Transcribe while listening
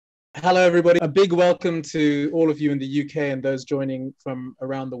Hello, everybody. A big welcome to all of you in the UK and those joining from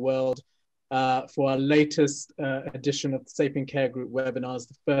around the world for our latest edition of the Sapien Care Group webinars,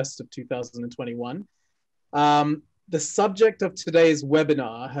 the first of 2021. The subject of today's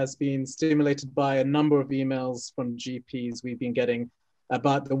webinar has been stimulated by a number of emails from GPs we've been getting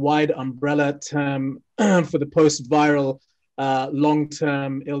about the wide umbrella term for the post-viral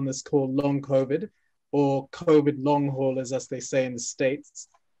long-term illness called long COVID, or COVID long haulers, as they say in the States.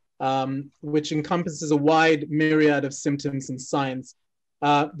 Which encompasses a wide myriad of symptoms and signs.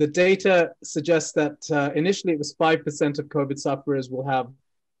 The data suggests that initially it was 5% of COVID sufferers will have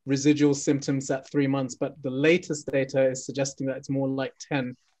residual symptoms at 3 months, but the latest data is suggesting that it's more like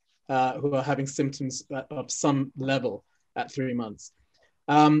 10 who are having symptoms of some level at 3 months.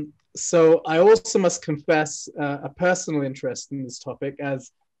 So I also must confess a personal interest in this topic,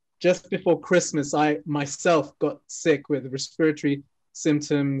 as just before Christmas, I myself got sick with respiratory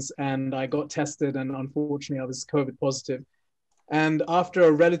symptoms and I got tested, and unfortunately I was COVID positive. And after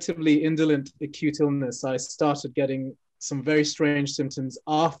a relatively indolent acute illness, I started getting some very strange symptoms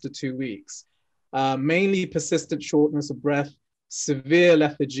after 2 weeks, mainly persistent shortness of breath, severe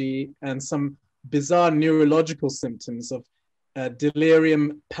lethargy, and some bizarre neurological symptoms of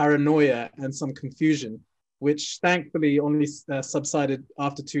delirium, paranoia, and some confusion, which thankfully only subsided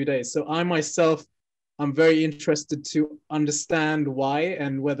after 2 days. So I myself, I'm very interested to understand why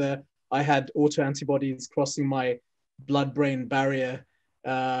and whether I had autoantibodies crossing my blood-brain barrier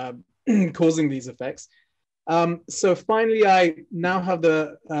causing these effects. So finally, I now have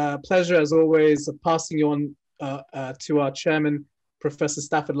the pleasure, as always, of passing you on to our chairman, Professor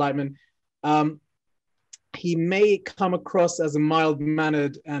Stafford Lightman. He may come across as a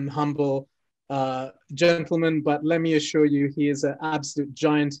mild-mannered and humble gentleman, but let me assure you, he is an absolute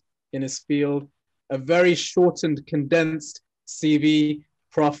giant in his field. A very shortened, condensed CV,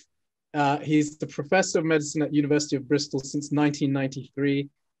 Prof. He's the professor of medicine at University of Bristol since 1993,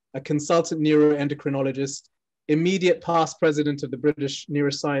 a consultant neuroendocrinologist, immediate past president of the British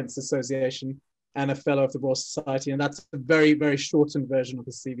Neuroscience Association, and a fellow of the Royal Society. And that's a very, very shortened version of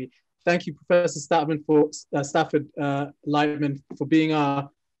the CV. Thank you, Professor Stafford Lightman, for being our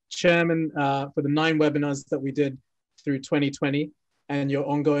chairman for the 9 webinars that we did through 2020. And your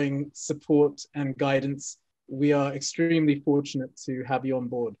ongoing support and guidance. We are extremely fortunate to have you on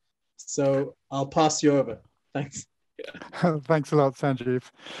board. So I'll pass you over. Thanks. Thanks a lot, Sanjeev.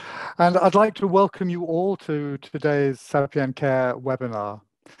 And I'd like to welcome you all to today's Sapien Care webinar.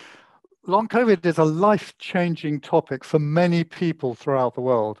 Long COVID is a life-changing topic for many people throughout the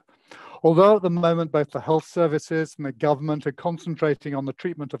world. Although at the moment, both the health services and the government are concentrating on the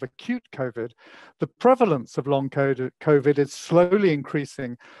treatment of acute COVID, the prevalence of long COVID is slowly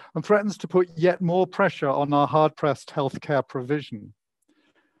increasing and threatens to put yet more pressure on our hard-pressed healthcare provision.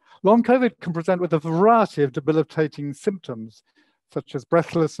 Long COVID can present with a variety of debilitating symptoms, such as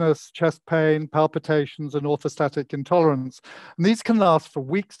breathlessness, chest pain, palpitations, and orthostatic intolerance. And these can last for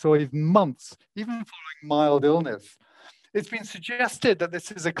weeks or even months, even following mild illness. It's been suggested that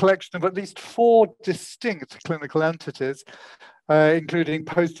this is a collection of at least 4 distinct clinical entities, including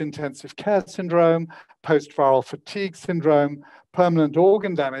post-intensive care syndrome, post-viral fatigue syndrome, permanent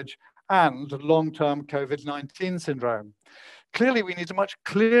organ damage, and long-term COVID-19 syndrome. Clearly, we need a much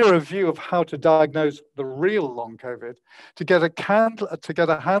clearer view of how to diagnose the real long COVID, to get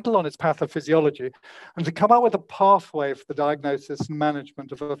a handle on its pathophysiology, and to come up with a pathway for the diagnosis and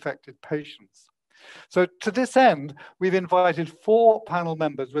management of affected patients. So to this end, we've invited 4 panel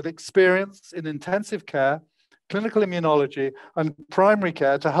members with experience in intensive care, clinical immunology, and primary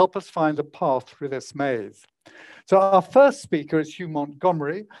care to help us find a path through this maze. So our first speaker is Hugh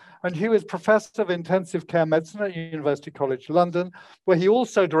Montgomery, and Hugh is Professor of Intensive Care Medicine at University College London, where he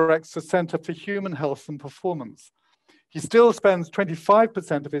also directs the Centre for Human Health and Performance. He still spends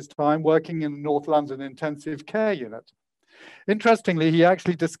 25% of his time working in the North London Intensive Care Unit. Interestingly, he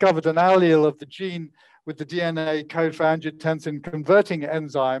actually discovered an allele of the gene with the DNA code for angiotensin converting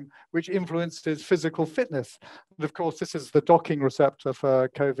enzyme, which influences physical fitness. And of course, this is the docking receptor for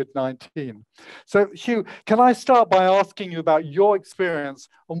COVID-19. So Hugh, can I start by asking you about your experience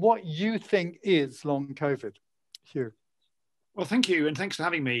and what you think is long COVID? Hugh. Well, thank you, and thanks for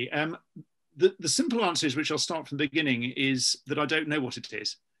having me. The simple answer is, which I'll start from the beginning, is that I don't know what it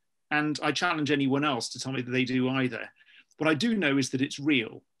is. And I challenge anyone else to tell me that they do either. What I do know is that it's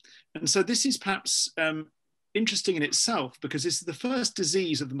real. And so this is perhaps interesting in itself, because this is the first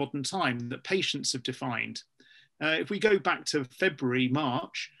disease of the modern time that patients have defined. If we go back to February,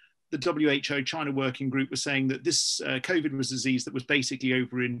 March, the WHO China Working Group was saying that this COVID was a disease that was basically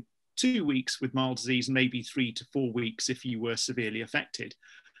over in 2 weeks with mild disease, and maybe 3 to 4 weeks if you were severely affected.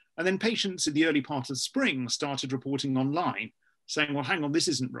 And then patients in the early part of spring started reporting online saying, well, hang on, this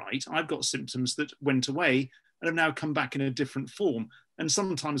isn't right. I've got symptoms that went away and have now come back in a different form. And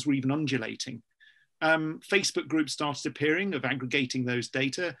sometimes were even undulating. Facebook groups started appearing of aggregating those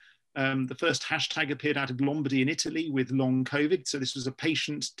data. The first hashtag appeared out of Lombardy in Italy with long COVID. So this was a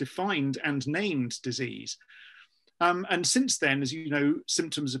patient-defined and named disease. And since then, as you know,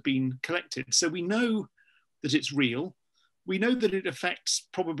 symptoms have been collected. So we know that it's real. We know that it affects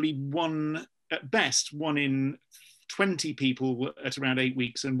probably at best, 1 in 20 people at around 8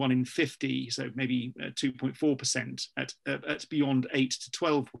 weeks and 1 in 50, so maybe 2.4% at beyond 8 to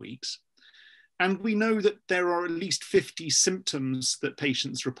 12 weeks. And we know that there are at least 50 symptoms that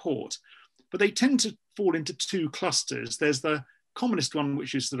patients report, but they tend to fall into 2 clusters. There's the commonest one,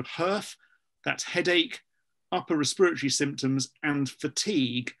 which is sort of HERF, that's headache, upper respiratory symptoms, and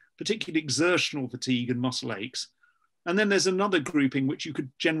fatigue, particularly exertional fatigue and muscle aches. And then there's another grouping which you could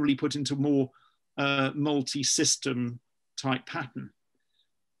generally put into more multi-system type pattern.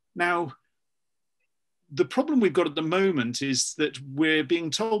 Now, the problem we've got at the moment is that we're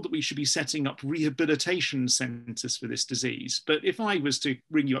being told that we should be setting up rehabilitation centres for this disease. But if I was to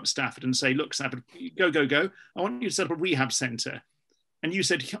ring you up, Stafford, and say, look, Stafford, go, I want you to set up a rehab centre. And you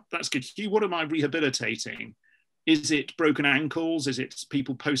said, that's good, Hugh, what am I rehabilitating? Is it broken ankles? Is it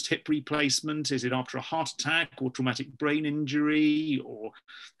people post-hip replacement? Is it after a heart attack or traumatic brain injury? Or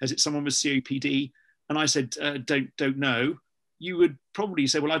is it someone with COPD? And I said, don't know. You would probably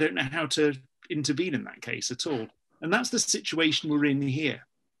say, well, I don't know how to intervene in that case at all. And that's the situation we're in here.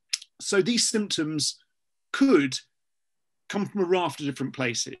 So these symptoms could come from a raft of different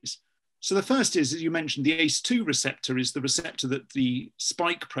places. So the first is, as you mentioned, the ACE2 receptor is the receptor that the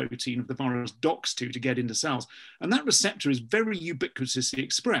spike protein of the virus docks to get into cells. And that receptor is very ubiquitously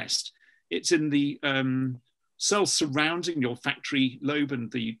expressed. It's in the cells surrounding the olfactory lobe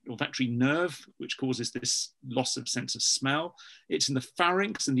and the olfactory nerve, which causes this loss of sense of smell. It's in the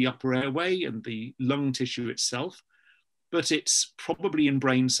pharynx and the upper airway and the lung tissue itself, but it's probably in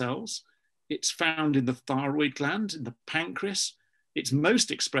brain cells. It's found in the thyroid gland, in the pancreas. It's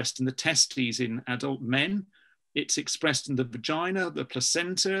most expressed in the testes in adult men. It's expressed in the vagina, the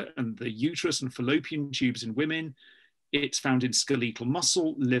placenta, and the uterus and fallopian tubes in women. It's found in skeletal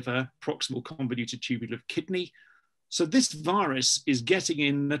muscle, liver, proximal convoluted tubule of kidney. So this virus is getting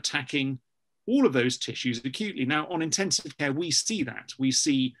in and attacking all of those tissues acutely. Now, on intensive care, we see that. We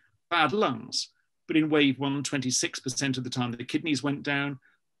see bad lungs, but in wave 1, 26% of the time the kidneys went down.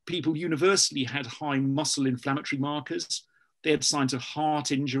 People universally had high muscle inflammatory markers. They had signs of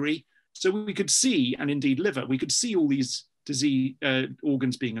heart injury. So we could see, and indeed liver, we could see all these disease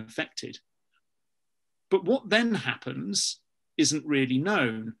organs being affected. But what then happens isn't really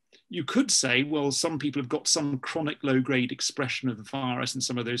known. You could say, well, some people have got some chronic low-grade expression of the virus in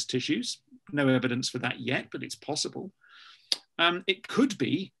some of those tissues. No evidence for that yet, but it's possible. It could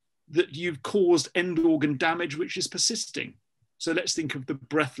be that you've caused end organ damage, which is persisting. So let's think of the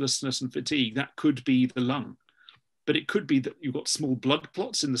breathlessness and fatigue. That could be the lung. But it could be that you've got small blood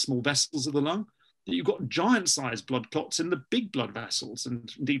clots in the small vessels of the lung, that you've got giant-sized blood clots in the big blood vessels.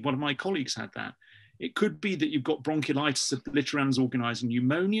 And indeed, one of my colleagues had that. It could be that you've got bronchiolitis of the litterans organizing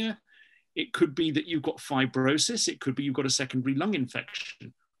pneumonia. It could be that you've got fibrosis. It could be you've got a secondary lung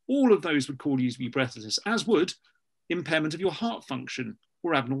infection. All of those would cause you to be breathless, as would impairment of your heart function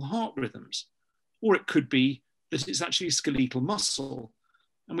or abnormal heart rhythms. Or it could be that it's actually skeletal muscle.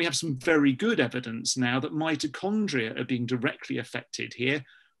 And we have some very good evidence now that mitochondria are being directly affected here.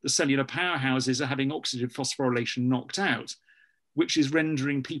 The cellular powerhouses are having oxidative phosphorylation knocked out, which is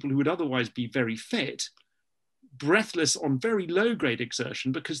rendering people who would otherwise be very fit breathless on very low-grade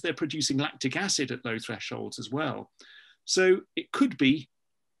exertion because they're producing lactic acid at low thresholds as well. So it could be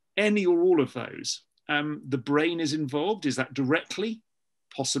any or all of those. The brain is involved. Is that directly?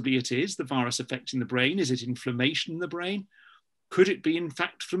 Possibly it is. The virus affecting the brain. Is it inflammation in the brain? Could it be, in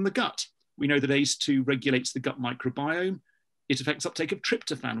fact, from the gut? We know that ACE2 regulates the gut microbiome. It affects uptake of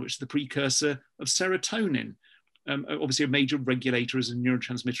tryptophan, which is the precursor of serotonin, obviously a major regulator as a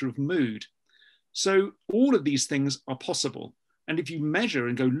neurotransmitter of mood. So all of these things are possible. And if you measure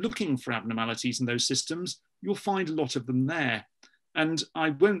and go looking for abnormalities in those systems, you'll find a lot of them there. And I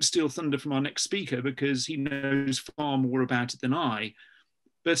won't steal thunder from our next speaker because he knows far more about it than I.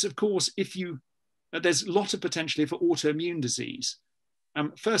 But of course, there's a lot of potential here for autoimmune disease.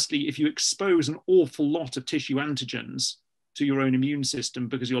 Firstly, if you expose an awful lot of tissue antigens to your own immune system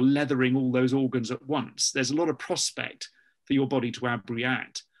because you're leathering all those organs at once, there's a lot of prospect for your body to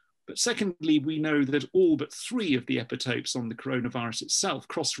abreact. But secondly, we know that all but 3 of the epitopes on the coronavirus itself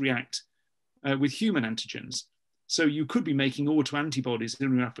cross-react with human antigens. So you could be making autoantibodies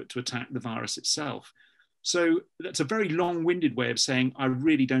in an effort to attack the virus itself. So that's a very long-winded way of saying, I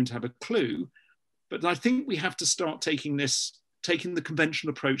really don't have a clue. But I think we have to start taking the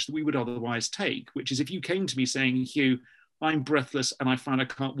conventional approach that we would otherwise take, which is if you came to me saying, Hugh, I'm breathless and I find I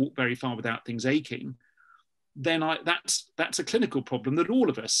can't walk very far without things aching, then that's a clinical problem that all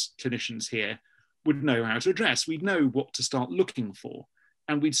of us clinicians here would know how to address. We'd know what to start looking for,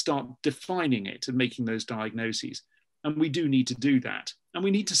 and we'd start defining it and making those diagnoses. And we do need to do that. And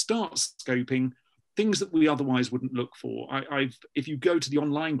we need to start scoping things that we otherwise wouldn't look for. If you go to the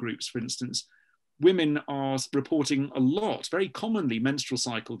online groups, for instance, women are reporting a lot, very commonly, menstrual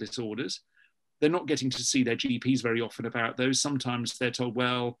cycle disorders. They're not getting to see their GPs very often about those. Sometimes they're told,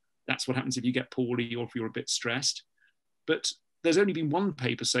 well, that's what happens if you get poorly or if you're a bit stressed. But there's only been one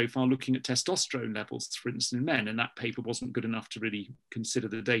paper so far looking at testosterone levels, for instance, in men, and that paper wasn't good enough to really consider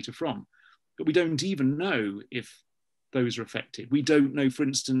the data from. But we don't even know if those are affected. We don't know, for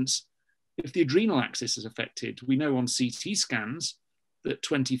instance, if the adrenal axis is affected. We know on CT scans that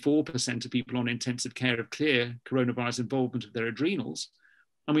 24% of people on intensive care have clear coronavirus involvement of their adrenals.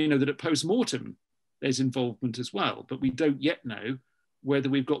 And we know that at post-mortem, there's involvement as well. But we don't yet know whether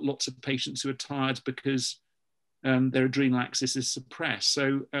we've got lots of patients who are tired because their adrenal axis is suppressed.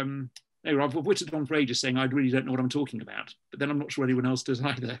 So anyway, I've whittled on for ages saying I really don't know what I'm talking about, but then I'm not sure anyone else does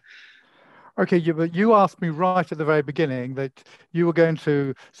either. Okay, but you asked me right at the very beginning that you were going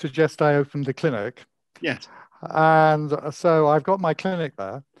to suggest I opened a clinic. Yes. And so I've got my clinic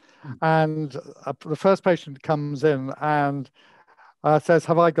there, and the first patient comes in and says,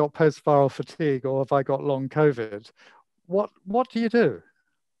 have I got post-viral fatigue or have I got long COVID? What do you do?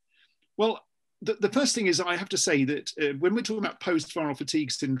 Well, the first thing is I have to say that when we're talking about post-viral fatigue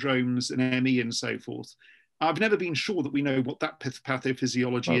syndromes and ME and so forth, I've never been sure that we know what that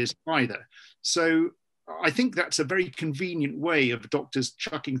pathophysiology is either. So I think that's a very convenient way of doctors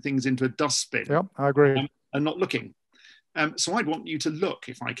chucking things into a dustbin. Yeah, I agree. And not looking. So I'd want you to look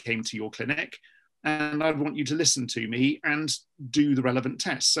if I came to your clinic, and I'd want you to listen to me and do the relevant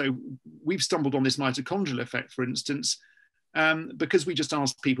tests. So we've stumbled on this mitochondrial effect, for instance, because we just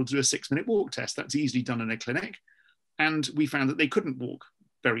asked people to do a 6-minute walk test. That's easily done in a clinic. And we found that they couldn't walk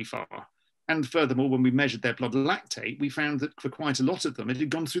very far. And furthermore, when we measured their blood lactate, we found that for quite a lot of them, it had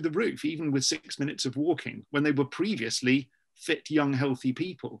gone through the roof, even with 6 minutes of walking, when they were previously fit, young, healthy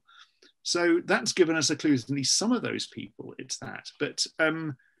people. So that's given us a clue that at least some of those people, it's that. But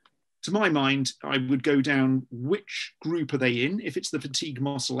to my mind, I would go down which group are they in. If it's the fatigue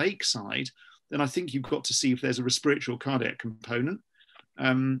muscle ache side, then I think you've got to see if there's a respiratory or cardiac component.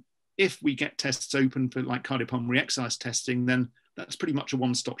 If we get tests open for like cardiopulmonary exercise testing, then that's pretty much a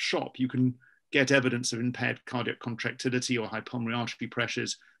one-stop shop. You can get evidence of impaired cardiac contractility or high pulmonary artery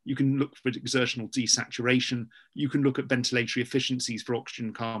pressures. You can look for exertional desaturation. You can look at ventilatory efficiencies for oxygen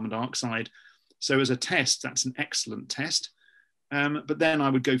and carbon dioxide. So as a test, that's an excellent test. But then I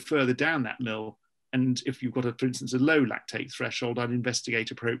would go further down that mill. And if you've got, for instance, a low lactate threshold, I'd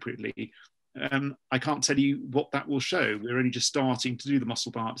investigate appropriately. I can't tell you what that will show. We're only just starting to do the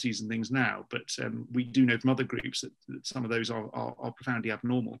muscle biopsies and things now, but we do know from other groups that some of those are profoundly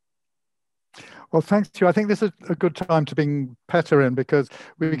abnormal. Well, thanks to you. I think this is a good time to bring Petter in, because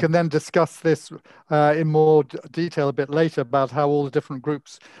we can then discuss this in more detail a bit later about how all the different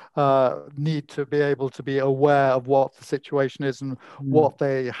groups need to be able to be aware of what the situation is and what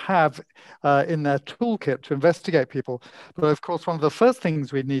they have in their toolkit to investigate people. But of course, one of the first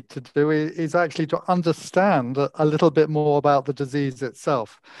things we need to do is actually to understand a little bit more about the disease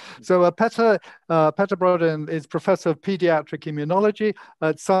itself. So Petter Brodin is Professor of Pediatric Immunology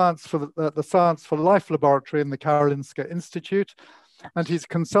at the Science for Life Laboratory in the Karolinska Institute, and he's a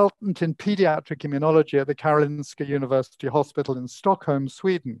consultant in pediatric immunology at the Karolinska University Hospital in Stockholm,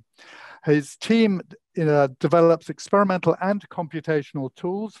 Sweden. His team develops experimental and computational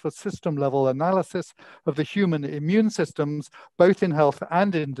tools for system-level analysis of the human immune systems, both in health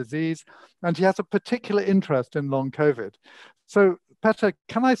and in disease, and he has a particular interest in long COVID. So, Petter,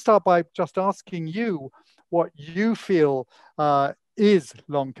 can I start by just asking you what you feel is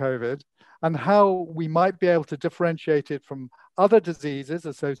long COVID, and how we might be able to differentiate it from other diseases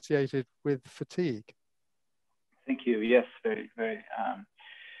associated with fatigue? Thank you. Yes, very.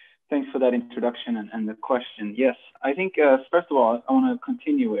 Thanks for that introduction and the question. Yes, I think, first of all, I want to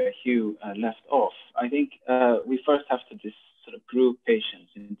continue where Hugh left off. I think we first have to just sort of group patients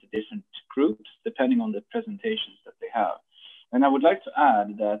into different groups, depending on the presentations that they have. And I would like to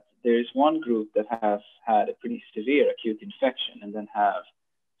add that there is one group that has had a pretty severe acute infection and then have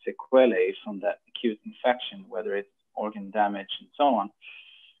sequelae from that acute infection, whether it's organ damage and so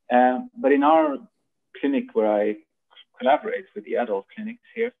on. But in our clinic where I collaborate with the adult clinics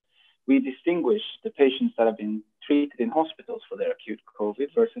here, we distinguish the patients that have been treated in hospitals for their acute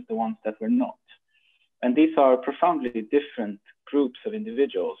COVID versus the ones that were not. And these are profoundly different groups of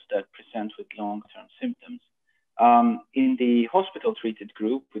individuals that present with long-term symptoms. In the hospital-treated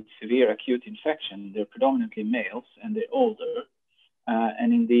group with severe acute infection, they're predominantly males and they're older.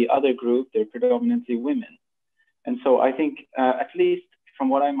 And in the other group, they're predominantly women. And so I think, at least from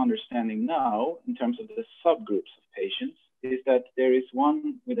what I'm understanding now, in terms of the subgroups of patients, is that there is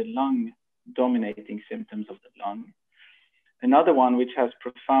one with a lung dominating symptoms of the lung, another one which has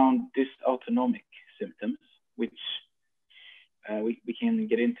profound dysautonomic symptoms, which we can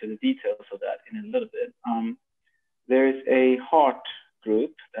get into the details of that in a little bit. There is a heart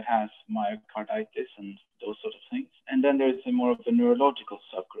group that has myocarditis and those sort of things. And then there's a more of a neurological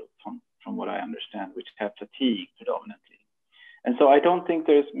subgroup from what I understand, which have fatigue predominantly. And so I don't think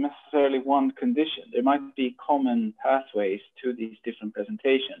there's necessarily one condition. There might be common pathways to these different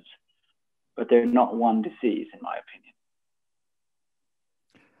presentations, but they're not one disease, in my opinion.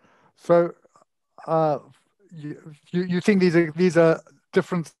 So you think these are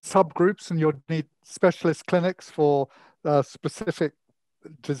different subgroups, and you'll need specialist clinics for specific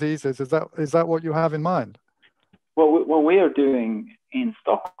diseases? Is that what you have in mind? Well, what we are doing in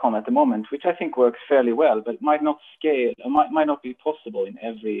Stockholm at the moment, which I think works fairly well, but might not scale, might not be possible in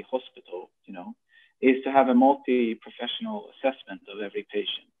every hospital, is to have a multi-professional assessment of every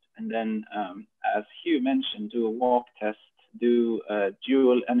patient. And then, as Hugh mentioned, do a walk test, do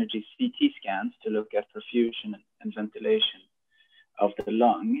dual energy CT scans to look at perfusion and ventilation of the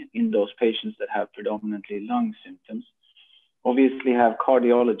lung in those patients that have predominantly lung symptoms. Obviously have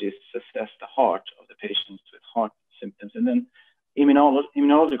cardiologists assess the heart of the patients with heart symptoms, and then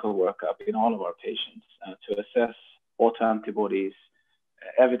immunological workup in all of our patients to assess autoantibodies,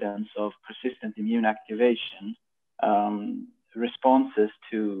 evidence of persistent immune activation, responses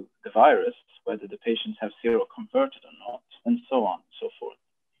to the virus, whether the patients have seroconverted or not, and so on and so forth.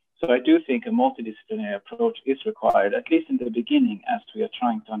 So I do think a multidisciplinary approach is required, at least in the beginning, as we are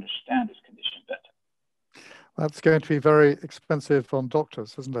trying to understand this condition better. That's going to be very expensive on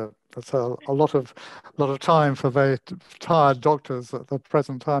doctors, isn't it? That's a lot of time for very tired doctors at the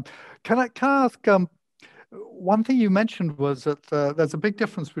present time. Can I ask, one thing you mentioned was that there's a big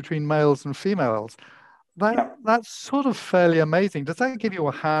difference between males and females. That's sort of fairly amazing. Does that give you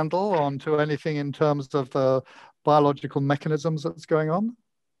a handle onto anything in terms of the biological mechanisms that's going on?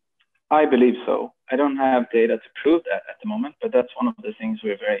 I believe so. I don't have data to prove that at the moment, but that's one of the things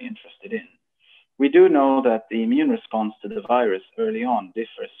we're very interested in. We do know that the immune response to the virus early on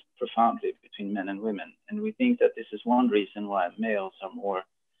differs profoundly between men and women. And we think that this is one reason why males are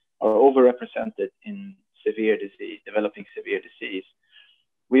overrepresented in severe disease, developing severe disease.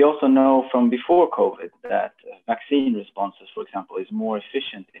 We also know from before COVID that vaccine responses, for example, is more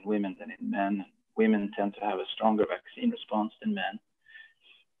efficient in women than in men. Women tend to have a stronger vaccine response than men.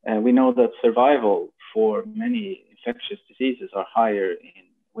 We know that survival for many infectious diseases are higher in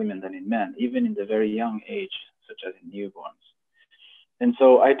women than in men, even in the very young age, such as in newborns. And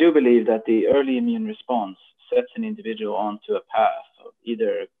so I do believe that the early immune response sets an individual onto a path of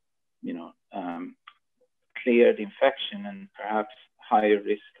either, cleared infection and perhaps higher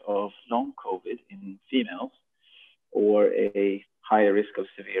risk of long COVID in females, or a higher risk of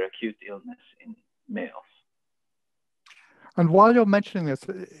severe acute illness in males. And while you're mentioning this,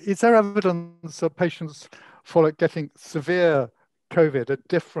 is there evidence that patients for getting severe COVID are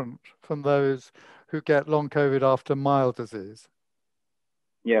different from those who get long COVID after mild disease?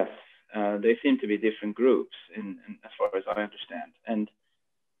 Yes, they seem to be different groups as far as I understand.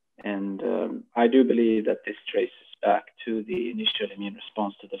 And I do believe that this traces back to the initial immune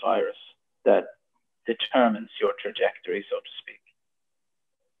response to the virus that determines your trajectory, so to speak.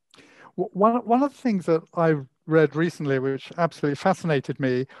 One of the things that I read recently, which absolutely fascinated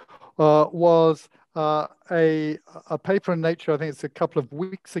me, was a paper in Nature, I think it's a couple of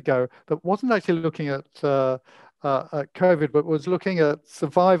weeks ago, that wasn't actually looking at COVID, but was looking at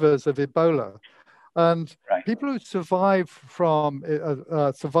survivors of Ebola. And people who survive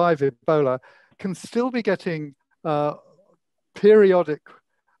Ebola can still be getting periodic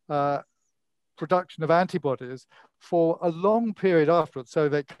production of antibodies for a long period afterwards. So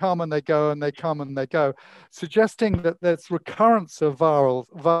they come and they go and they come and they go, suggesting that there's recurrence of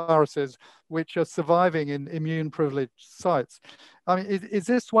viruses which are surviving in immune privileged sites. I mean, is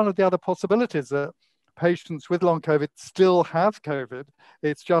this one of the other possibilities, that patients with long COVID still have COVID?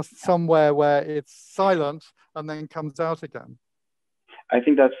 It's just somewhere where it's silent and then comes out again. I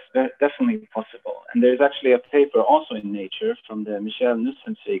think that's definitely possible. And there's actually a paper also in Nature from the Michelle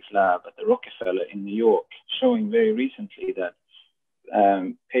Nussenswig's lab at the Rockefeller in New York, showing very recently that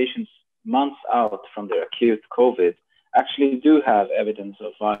patients months out from their acute COVID actually do have evidence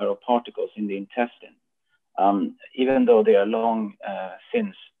of viral particles in the intestine, even though they are long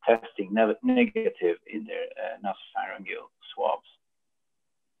since testing negative in their nasopharyngeal swabs.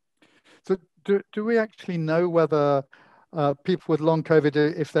 So do we actually know whether people with long COVID,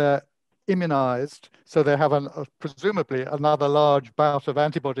 if they're immunized, so they have presumably another large bout of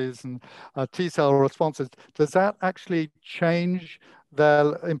antibodies and T-cell responses, does that actually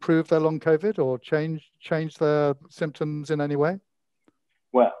improve their long COVID or change their symptoms in any way?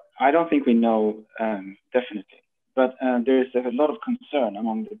 Well, I don't think we know definitely, but there's a lot of concern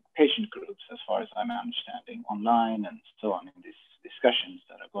among the patient groups, as far as I'm understanding, online and so on, in these discussions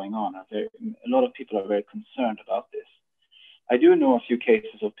that are going on. A lot of people are very concerned about this. I do know a few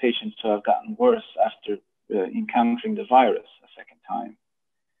cases of patients who have gotten worse after encountering the virus a second time.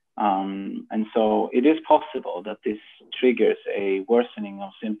 And so it is possible that this triggers a worsening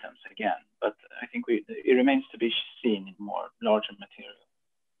of symptoms again, but I think it remains to be seen in more larger material.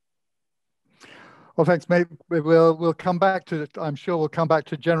 Well, thanks, mate. We'll come back to it. I'm sure we'll come back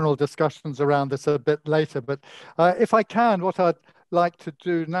to general discussions around this a bit later. But if I can, what I'd like to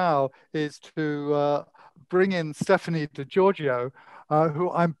do now is to bring in Stephanie Giorgio,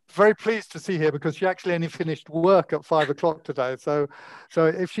 who I'm very pleased to see here because she actually only finished work at 5 o'clock today. So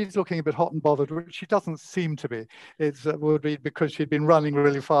if she's looking a bit hot and bothered, which she doesn't seem to be, it would be because she'd been running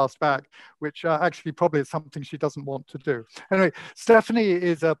really fast back, which actually probably is something she doesn't want to do. Anyway, Stephanie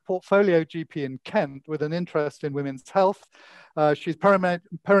is a portfolio GP in Kent with an interest in women's health. She's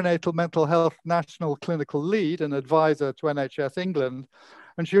perinatal mental health national clinical lead and advisor to NHS England.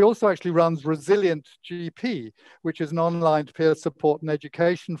 And she also actually runs Resilient GP, which is an online peer support and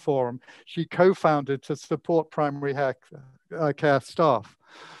education forum she co-founded to support primary care staff.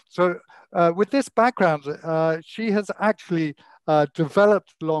 So with this background, she has actually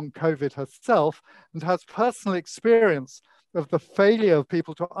developed long COVID herself and has personal experience of the failure of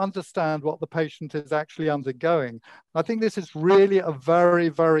people to understand what the patient is actually undergoing. I think this is really a very,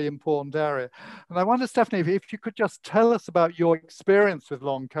 very important area. And I wonder, Stephanie, if you could just tell us about your experience with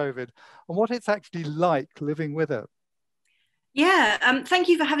long COVID and what it's actually like living with it. Yeah, thank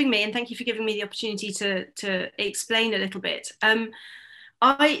you for having me, and thank you for giving me the opportunity to explain a little bit.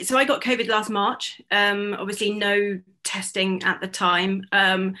 I got COVID last March, obviously no testing at the time.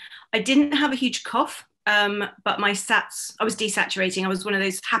 I didn't have a huge cough, but my SATs, I was desaturating. I was one of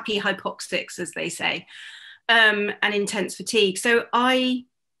those happy hypoxics, as they say, and intense fatigue. So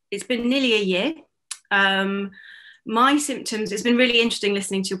it's been nearly a year. My symptoms, it's been really interesting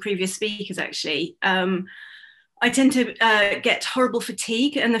listening to your previous speakers, actually. I tend to get horrible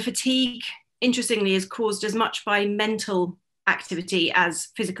fatigue, and the fatigue, interestingly, is caused as much by mental activity as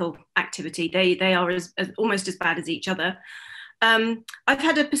physical activity. They are almost as bad as each other. I've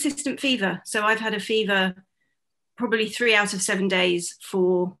had a persistent fever. So I've had a fever probably 3 out of 7 days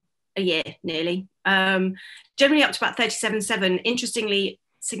for a year nearly. Generally up to about 37.7, interestingly,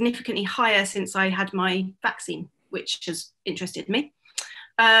 significantly higher since I had my vaccine, which has interested me.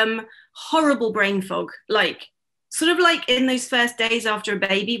 Horrible brain fog, sort of like in those first days after a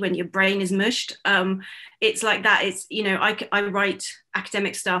baby when your brain is mushed. It's like that. It's, I write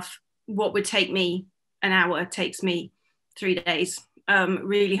academic stuff. What would take me an hour takes me 3 days.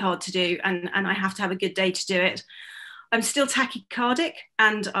 Really hard to do, and I have to have a good day to do it. I'm still tachycardic,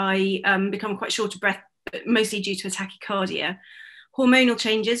 and I become quite short of breath, mostly due to a tachycardia. Hormonal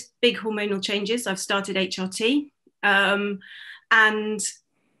changes, big hormonal changes. I've started HRT, and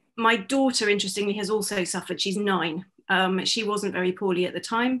my daughter, interestingly, has also suffered. She's 9. She wasn't very poorly at the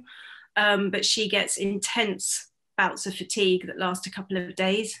time, but she gets intense bouts of fatigue that last a couple of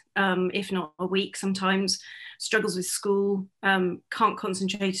days, if not a week sometimes, struggles with school, can't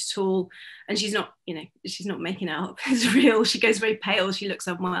concentrate at all. And she's not making it up. It's real. She goes very pale. She looks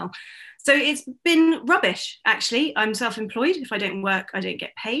unwell. So it's been rubbish, actually. I'm self-employed. If I don't work, I don't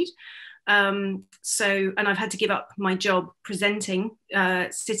get paid. And I've had to give up my job presenting,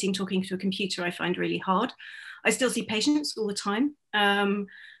 sitting, talking to a computer. I find really hard. I still see patients all the time,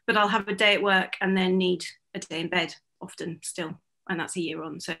 but I'll have a day at work and then need a day in bed often still. And that's a year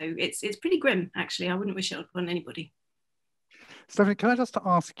on. So it's pretty grim, actually. I wouldn't wish it on anybody. Stephanie, can I just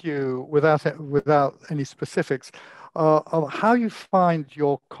ask you, without any specifics, how you find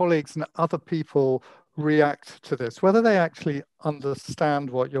your colleagues and other people react to this, whether they actually understand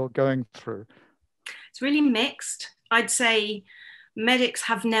what you're going through? It's really mixed. I'd say medics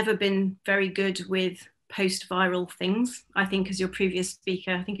have never been very good with post-viral things. I think, as your previous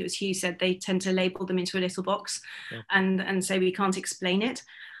speaker, I think it was Hugh, said, they tend to label them into a little box, yeah, and say we can't explain it.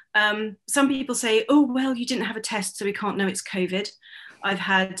 Some people say, oh, well, you didn't have a test, so we can't know it's COVID. I've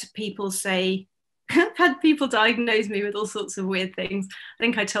had people say, I've had people diagnose me with all sorts of weird things. I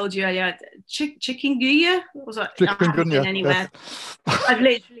think I told you earlier, chikungunya. I haven't been anywhere. Yes. I've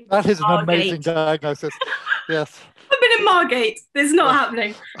literally that is an amazing diagnosis. Yes. I've been in Margate. It's not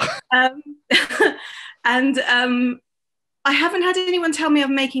happening. And I haven't had anyone tell me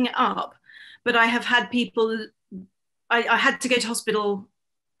I'm making it up, but I have had people. I had to go to hospital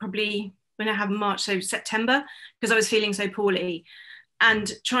probably when I have March, so September, because I was feeling so poorly.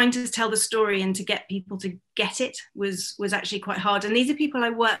 And trying to tell the story and to get people to get it was actually quite hard. And these are people I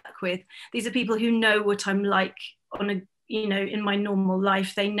work with. These are people who know what I'm like on a, you know, in my normal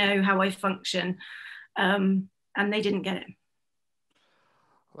life. They know how I function, and they didn't get it.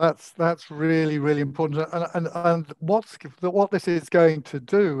 That's really, really important. And what this is going to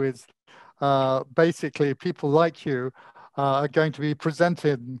do is basically people like you are going to be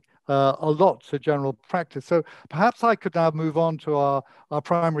presenting a lot to general practice. So perhaps I could now move on to our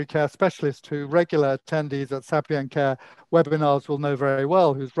primary care specialist, who regular attendees at Sapien Care webinars will know very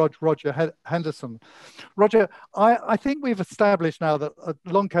well, who's Roger Henderson. Roger, I think we've established now that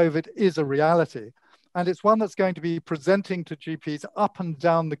long COVID is a reality, and it's one that's going to be presenting to GPs up and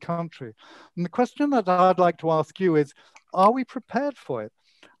down the country. And the question that I'd like to ask you is, are we prepared for it?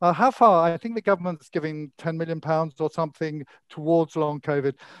 How far? I think the government's giving £10 million or something towards long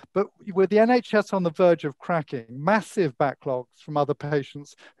COVID, but with the NHS on the verge of cracking, massive backlogs from other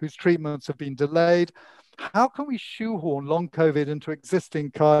patients whose treatments have been delayed, how can we shoehorn long COVID into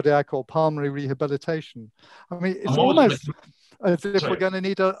existing cardiac or pulmonary rehabilitation? I mean, it's almost as if we're going to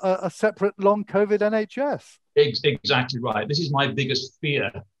need a separate long COVID NHS. Exactly right. This is my biggest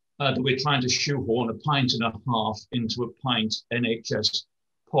fear, that we're trying to shoehorn a pint and a half into a pint NHS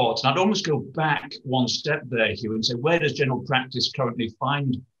pot. And I'd almost go back one step there, Hugh, and say, where does general practice currently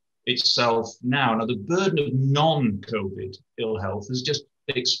find itself now? Now, the burden of non-COVID ill health has just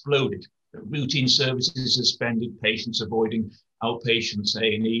exploded. Routine services suspended, patients avoiding outpatients,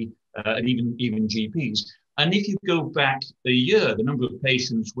 A&E, and even GPs. And if you go back a year, the number of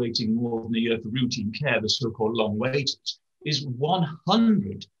patients waiting more than a year for routine care, the so-called long waiters, is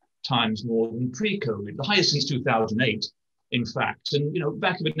 100 times more than pre-COVID, the highest since 2008, in fact. And, you know,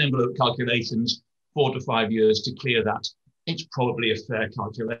 back of an envelope calculations, 4 to 5 years to clear that, it's probably a fair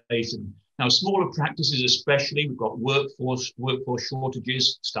calculation. Now, smaller practices especially, we've got workforce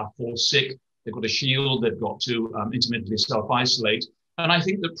shortages, staff fall sick, they've got to shield, they've got to intermittently self-isolate. And I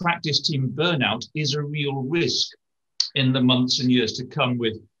think that practice team burnout is a real risk in the months and years to come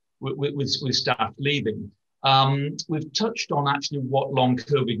with staff leaving. We've touched on actually what long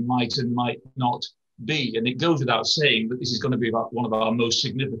COVID might and might not be. And it goes without saying that this is going to be about one of our most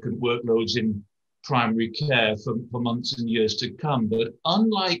significant workloads in primary care for months and years to come. But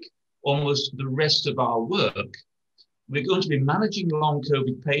unlike almost the rest of our work, we're going to be managing long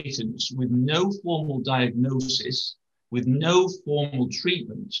COVID patients with no formal diagnosis, with no formal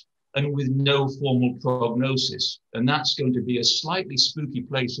treatment, and with no formal prognosis. And that's going to be a slightly spooky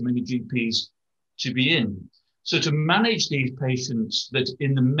place for many GPs to be in. So to manage these patients that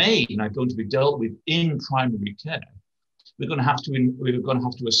in the main are going to be dealt with in primary care, we're going to have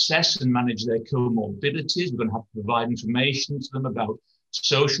to assess and manage their comorbidities. We're going to have to provide information to them about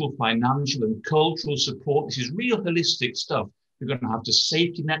social, financial, and cultural support. This is real holistic stuff. We're going to have to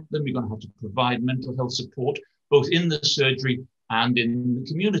safety net them. We're going to have to provide mental health support, both in the surgery and in the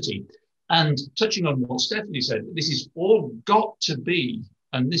community. And touching on what Stephanie said, this is all got to be,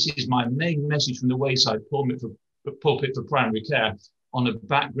 and this is my main message from the Wayside pulpit for primary care, on a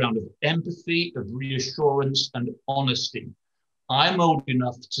background of empathy, of reassurance, and honesty. I'm old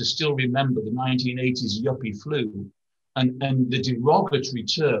enough to still remember the 1980s yuppie flu and the derogatory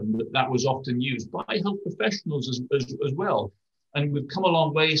term that was often used by health professionals as well. And we've come a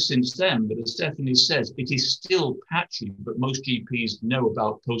long way since then, but as Stephanie says, it is still patchy, but most GPs know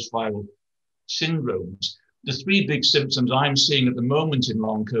about post-viral syndromes. The three big symptoms I'm seeing at the moment in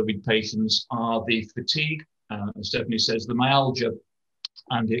long COVID patients are the fatigue, as Stephanie says, the myalgia,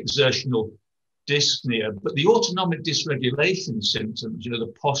 and the exertional dyspnea. But the autonomic dysregulation symptoms, you know,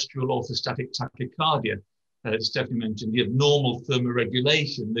 the postural orthostatic tachycardia, as Stephanie mentioned, the abnormal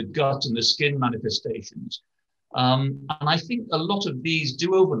thermoregulation, the gut and the skin manifestations. And I think a lot of these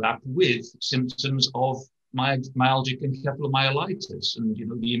do overlap with symptoms of myalgic encephalomyelitis and, you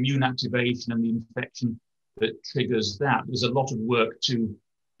know, the immune activation and the infection that triggers that. There's a lot of work to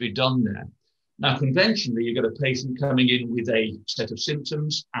be done there. Now, conventionally, you get a patient coming in with a set of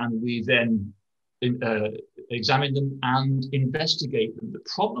symptoms, and we then examine them and investigate them. The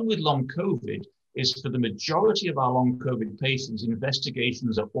problem with long COVID is for the majority of our long COVID patients,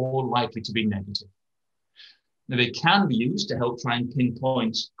 investigations are all likely to be negative. Now, they can be used to help try and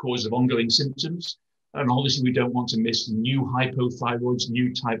pinpoint cause of ongoing symptoms. And obviously, we don't want to miss new hypothyroids,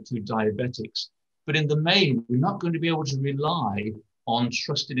 new type 2 diabetics. But in the main, we're not going to be able to rely on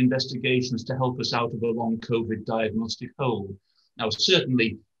trusted investigations to help us out of a long COVID diagnostic hole. Now,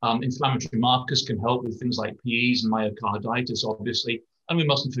 certainly, inflammatory markers can help with things like PEs and myocarditis, obviously. And we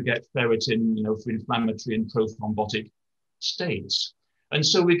mustn't forget ferritin, for inflammatory and prothrombotic states. And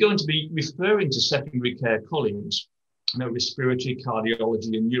so we're going to be referring to secondary care colleagues, respiratory,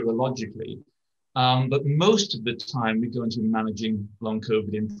 cardiology, and neurologically. But most of the time, we're going to be managing long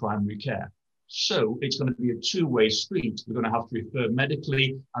COVID in primary care. So it's going to be a two-way street. We're going to have to refer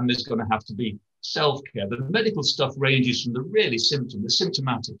medically, and there's going to have to be self-care. The medical stuff ranges from the really the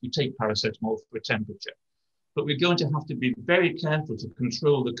symptomatic. You take paracetamol for a temperature. But we're going to have to be very careful to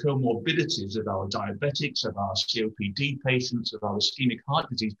control the comorbidities of our diabetics, of our COPD patients, of our ischemic heart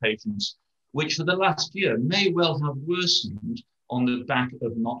disease patients, which for the last year may well have worsened on the back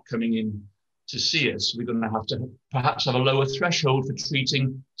of not coming in to see us. We're going to have to perhaps have a lower threshold for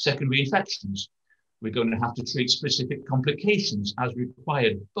treating secondary infections. We're going to have to treat specific complications as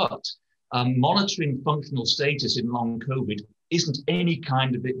required, but monitoring functional status in long COVID isn't any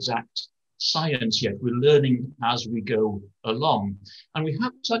kind of exact science yet. We're learning as we go along. And we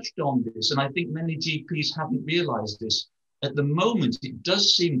have touched on this, and I think many GPs haven't realized this. At the moment, it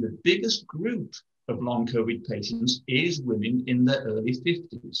does seem the biggest group of long COVID patients is women in their early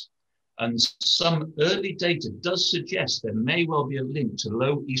 50s. And some early data does suggest there may well be a link to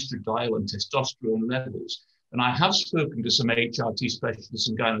low estradiol and testosterone levels. And I have spoken to some HRT specialists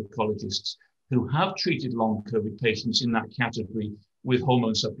and gynecologists who have treated long COVID patients in that category with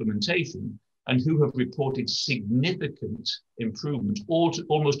hormone supplementation and who have reported significant improvement,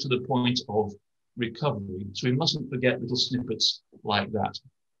 almost to the point of recovery. So we mustn't forget little snippets like that.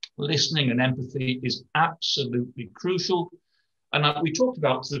 Listening and empathy is absolutely crucial. And we talked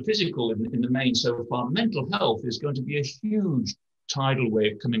about the physical in the main so far. Mental health is going to be a huge tidal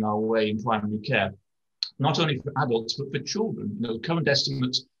wave coming our way in primary care, not only for adults, but for children. Current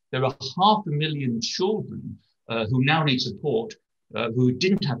estimates, there are 500,000 children who now need support who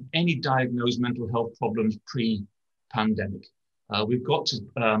didn't have any diagnosed mental health problems pre-pandemic. We've got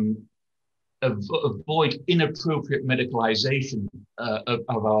to avoid inappropriate medicalization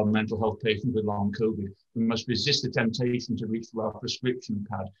of our mental health patients with long COVID. We must resist the temptation to reach for our prescription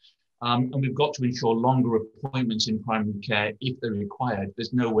pad. And we've got to ensure longer appointments in primary care if they're required.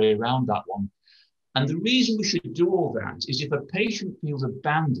 There's no way around that one. And the reason we should do all that is if a patient feels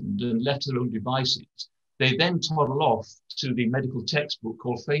abandoned and left to their own devices, they then toddle off to the medical textbook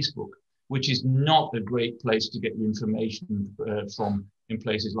called Facebook, which is not a great place to get your information from in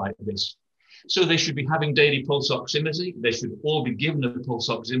places like this. So they should be having daily pulse oximetry. They should all be given a pulse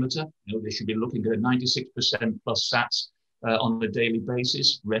oximeter. They should be looking at 96% plus SATs on a daily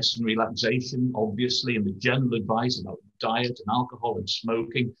basis. Rest and relaxation, obviously, and the general advice about diet and alcohol and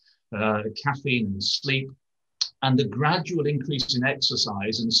smoking, caffeine and sleep. And the gradual increase in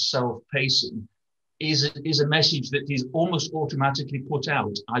exercise and self-pacing is a message that is almost automatically put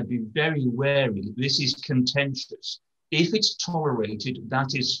out. I'd be very wary. This is contentious. If it's tolerated,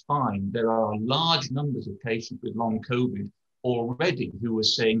 that is fine. There are large numbers of patients with long COVID already who are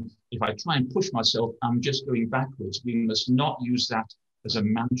saying, if I try and push myself, I'm just going backwards. We must not use that as a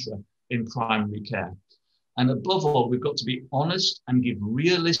mantra in primary care. And above all, we've got to be honest and give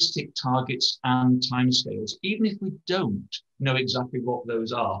realistic targets and timescales, even if we don't know exactly what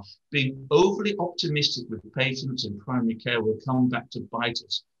those are. Being overly optimistic with patients in primary care will come back to bite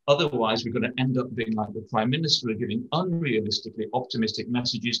us. Otherwise, we're going to end up being like the Prime Minister, giving unrealistically optimistic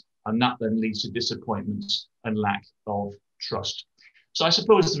messages, and that then leads to disappointments and lack of trust. So I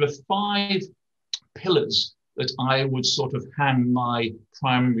suppose there are 5 pillars that I would sort of hang my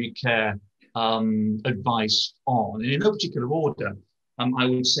primary care advice on. And in no particular order, I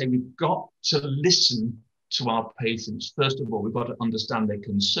would say we've got to listen to our patients. First of all, we've got to understand their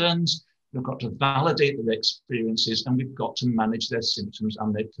concerns. We've got to validate their experiences, and we've got to manage their symptoms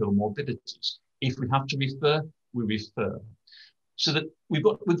and their comorbidities. If we have to refer, we refer. So that we've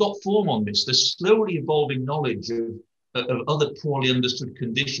got form on this. The slowly evolving knowledge of other poorly understood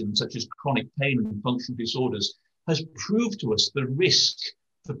conditions, such as chronic pain and functional disorders, has proved to us the risk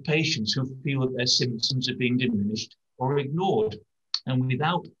for patients who feel that their symptoms are being diminished or ignored. And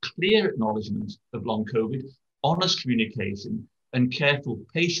without clear acknowledgement of long COVID, honest communication, and careful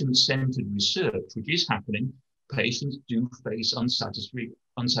patient-centered research, which is happening, patients do face unsatisfactory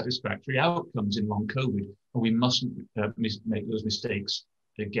unsatisfactory outcomes in long COVID, and we mustn't make those mistakes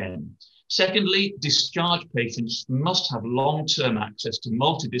again. Secondly, discharged patients must have long-term access to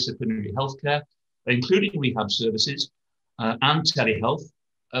multidisciplinary healthcare, including rehab services and telehealth,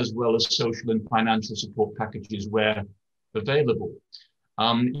 as well as social and financial support packages where available.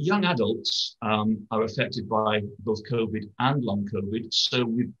 Young adults are affected by both COVID and long COVID, so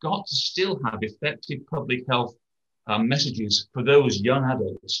we've got to still have effective public health messages for those young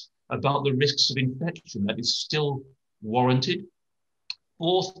adults about the risks of infection that is still warranted.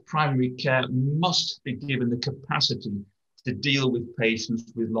 Fourth, primary care must be given the capacity to deal with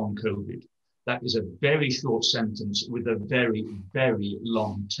patients with long COVID. That is a very short sentence with a very, very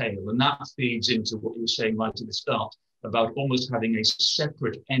long tail. And that feeds into what you were saying right at the start about almost having a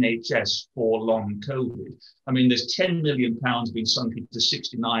separate NHS for long COVID. I mean, there's £10 million being sunk into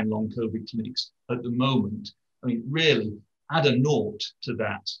 69 long COVID clinics at the moment. I mean, really, add a naught to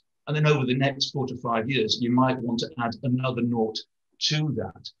that. And then over the next 4 to 5 years, you might want to add another naught to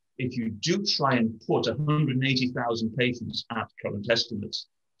that. If you do try and put 180,000 patients at current estimates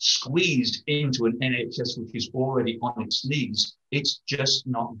squeezed into an NHS which is already on its knees, it's just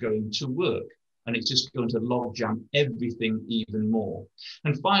not going to work. And it's just going to logjam everything even more.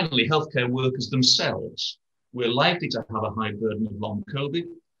 And finally, healthcare workers themselves, we're likely to have a high burden of long COVID.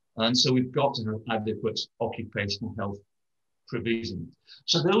 And so we've got to have adequate occupational health provision.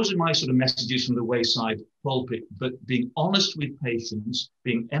 So those are my sort of messages from the wayside pulpit, but being honest with patients,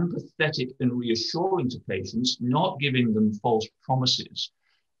 being empathetic and reassuring to patients, not giving them false promises,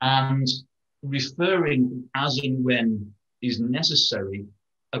 and referring as and when is necessary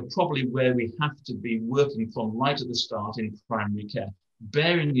are probably where we have to be working from right at the start in primary care.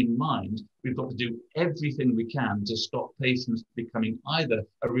 Bearing in mind, we've got to do everything we can to stop patients becoming either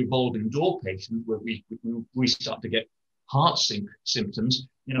a revolving door patient where we start to get heart symptoms.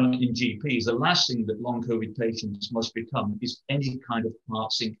 You know, in GPs, the last thing that long COVID patients must become is any kind of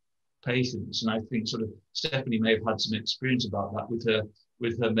heart sync patients. And I think sort of Stephanie may have had some experience about that with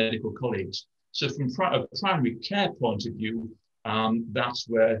her medical colleagues. So from a primary care point of view, that's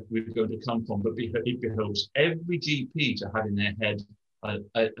where we're going to come from. But it behoves every GP to have in their head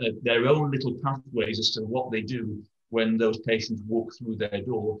their own little pathways as to what they do when those patients walk through their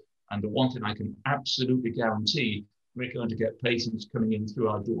door. And the one thing I can absolutely guarantee, we're going to get patients coming in through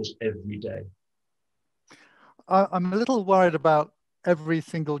our doors every day. I'm a little worried about every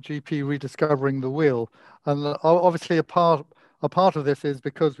single GP rediscovering the wheel. And obviously a part of this is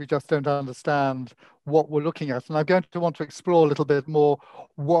because we just don't understand what we're looking at. And I'm going to want to explore a little bit more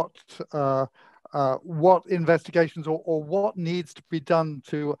what investigations or what needs to be done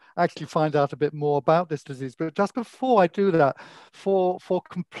to actually find out a bit more about this disease. But just before I do that, for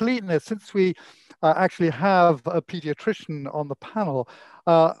completeness, since we actually have a pediatrician on the panel,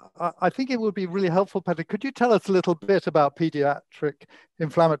 I think it would be really helpful, Peter. Could you tell us a little bit about pediatric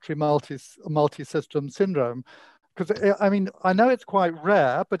inflammatory multi-system syndrome? Because I mean, I know it's quite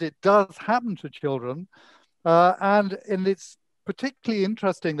rare, but it does happen to children. And it's particularly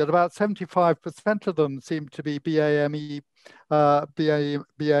interesting that about 75% of them seem to be BAME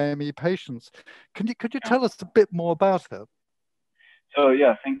patients. Could you tell us a bit more about it? So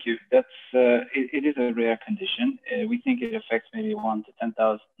yeah, thank you. That's it is a rare condition. We think it affects maybe 1 to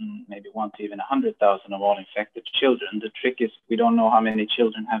 10,000, maybe 1 to even 100,000 of all infected children. The trick is we don't know how many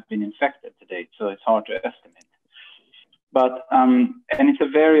children have been infected to date, so it's hard to estimate. But and it's a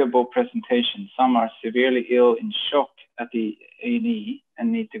variable presentation. Some are severely ill in shock at the A&E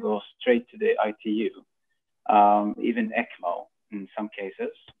and need to go straight to the ITU, even ECMO in some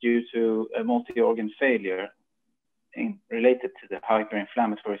cases, due to a multi-organ failure related to the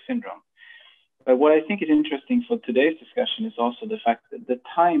hyperinflammatory syndrome. But what I think is interesting for today's discussion is also the fact that the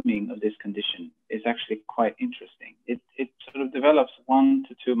timing of this condition is actually quite interesting. It sort of develops 1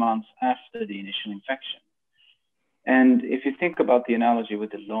 to 2 months after the initial infection. And if you think about the analogy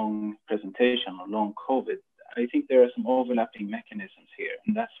with the long presentation or long COVID, I think there are some overlapping mechanisms here.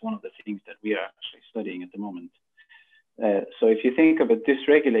 And that's one of the things that we are actually studying at the moment. So if you think of a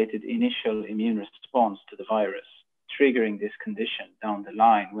dysregulated initial immune response to the virus, triggering this condition down the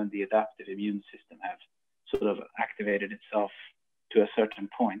line when the adaptive immune system has sort of activated itself to a certain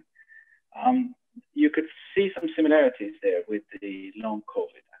point, you could see some similarities there with the long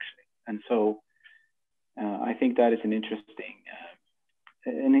COVID actually. And so I think that is an interesting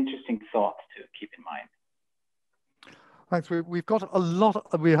thought to keep in mind. Thanks. We've got a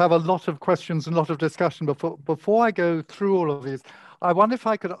lot. We have a lot of questions and a lot of discussion. Before I go through all of these, I wonder if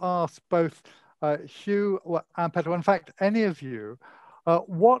I could ask both Hugh and Peter, in fact, any of you,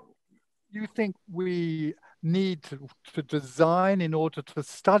 what you think we need to design in order to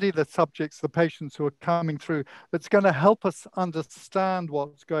study the subjects, the patients who are coming through, that's going to help us understand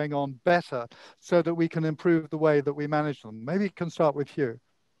what's going on better so that we can improve the way that we manage them? Maybe you can start with Hugh.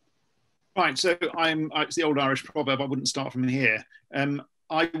 Right, so it's the old Irish proverb, I wouldn't start from here.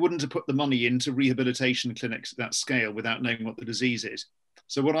 I wouldn't have put the money into rehabilitation clinics at that scale without knowing what the disease is.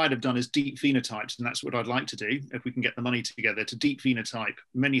 So what I'd have done is deep phenotypes, and that's what I'd like to do, if we can get the money together, to deep phenotype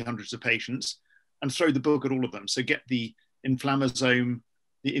many hundreds of patients and throw the book at all of them. So get the inflammasome,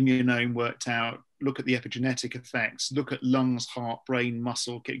 the immunome worked out, look at the epigenetic effects, look at lungs, heart, brain,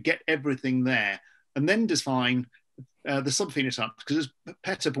 muscle, get everything there, and then define the subphenotypes, because as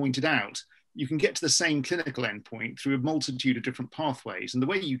Petter pointed out, you can get to the same clinical endpoint through a multitude of different pathways, and the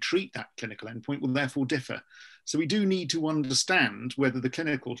way you treat that clinical endpoint will therefore differ. So we do need to understand whether the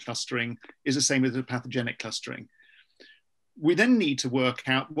clinical clustering is the same as the pathogenic clustering. We then need to work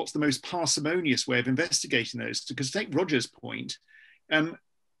out what's the most parsimonious way of investigating those, because to take Roger's point,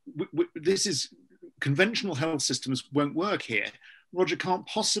 this is conventional health systems won't work here. Roger can't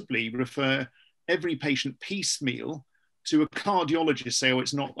possibly refer every patient piecemeal to a cardiologist, say, oh,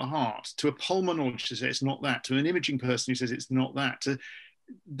 it's not the heart, to a pulmonologist, say it's not that, to an imaging person who says it's not that.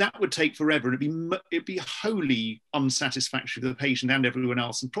 That would take forever. It'd be wholly unsatisfactory for the patient and everyone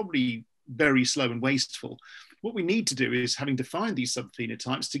else, and probably very slow and wasteful. What we need to do is, having defined these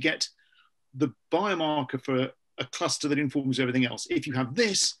subphenotypes, to get the biomarker for a cluster that informs everything else. If you have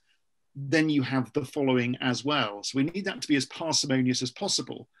this, then you have the following as well. So we need that to be as parsimonious as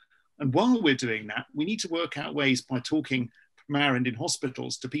possible. And while we're doing that, we need to work out ways, by talking from our end in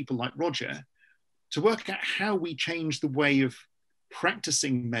hospitals to people like Roger, to work out how we change the way of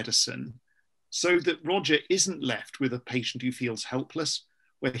practicing medicine so that Roger isn't left with a patient who feels helpless,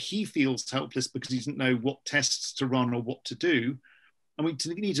 where he feels helpless because he doesn't know what tests to run or what to do. And we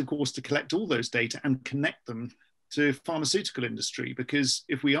need, of course, to collect all those data and connect them to pharmaceutical industry, because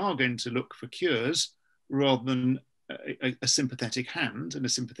if we are going to look for cures rather than a sympathetic hand and a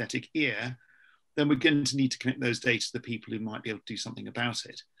sympathetic ear, then we're going to need to connect those data to the people who might be able to do something about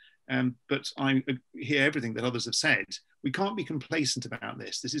it. But I hear everything that others have said. We can't be complacent about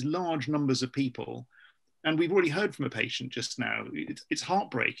this. This is large numbers of people. And we've already heard from a patient just now. It's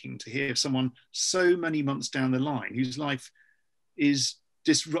heartbreaking to hear someone so many months down the line whose life is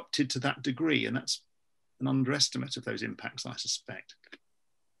disrupted to that degree. And that's an underestimate of those impacts, I suspect.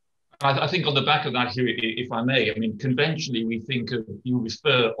 I think on the back of that, Hugh, if I may, I mean, conventionally we think of you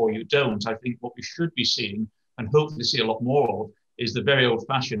refer or you don't. I think what we should be seeing, and hopefully see a lot more of, is the very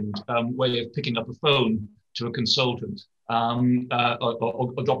old-fashioned way of picking up a phone to a consultant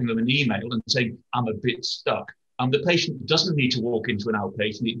or dropping them an email and saying, I'm a bit stuck. The patient doesn't need to walk into an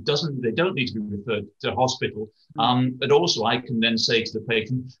outpatient. They don't need to be referred to a hospital. But also I can then say to the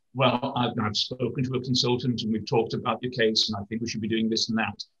patient, well, I've spoken to a consultant and we've talked about your case and I think we should be doing this and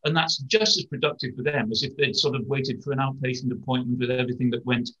that. And that's just as productive for them as if they'd sort of waited for an outpatient appointment with everything that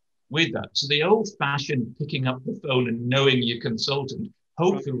went with that. So the old-fashioned picking up the phone and knowing your consultant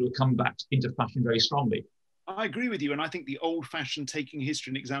hopefully will come back into fashion very strongly. I agree with you. And I think the old-fashioned taking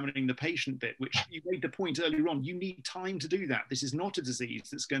history and examining the patient bit, which you made the point earlier on, you need time to do that. This is not a disease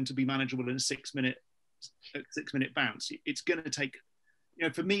that's going to be manageable in a six-minute bounce. It's going to take, you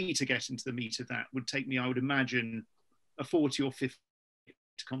know, for me to get into the meat of that would take me, I would imagine, a 40 or 50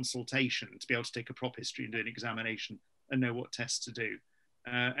 consultation to be able to take a prop history and do an examination and know what tests to do.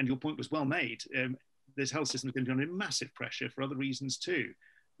 And your point was well made. This health system is going to be under massive pressure for other reasons too.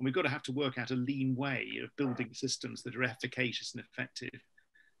 And we've got to have to work out a lean way of building systems that are efficacious and effective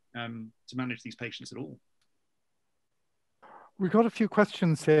to manage these patients at all. We've got a few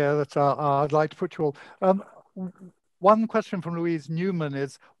questions here that I'd like to put to you all. One question from Louise Newman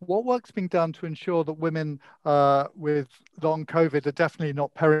is, what work's being done to ensure that women with long COVID are definitely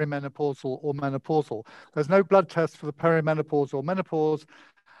not perimenopausal or menopausal? There's no blood test for the perimenopause or menopause,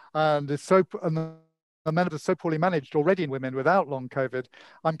 and the menopause is so poorly managed already in women without long COVID.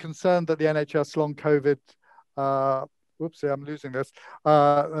 I'm concerned that the NHS long COVID, whoopsie, I'm losing this,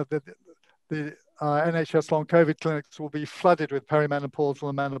 the NHS long COVID clinics will be flooded with perimenopausal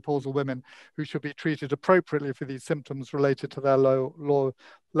and menopausal women who should be treated appropriately for these symptoms related to their low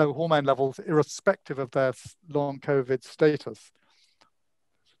hormone levels, irrespective of their long COVID status.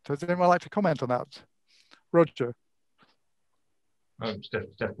 Does anyone like to comment on that? Roger. Steph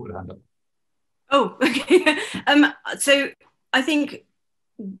put her hand up. Oh, okay. So I think,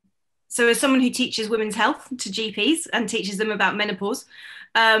 so as someone who teaches women's health to GPs and teaches them about menopause,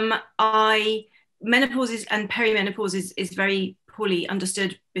 menopause and perimenopause is very poorly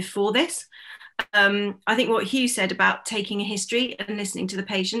understood before this. I think what Hugh said about taking a history and listening to the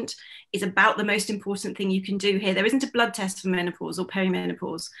patient is about the most important thing you can do here. There isn't a blood test for menopause or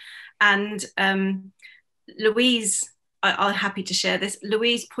perimenopause. And Louise, I'm happy to share this,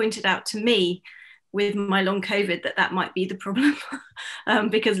 Louise pointed out to me with my long COVID that might be the problem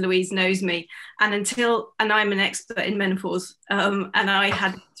because Louise knows me. And I'm an expert in menopause, and I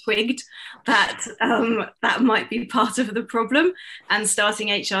had twigged that that might be part of the problem. And starting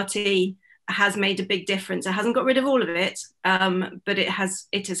HRT has made a big difference. It hasn't got rid of all of it, but it has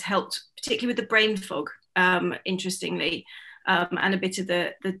helped, particularly with the brain fog, interestingly, and a bit of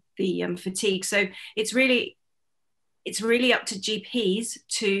the fatigue. So it's really up to GPs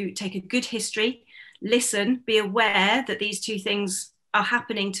to take a good history, listen, be aware that these two things are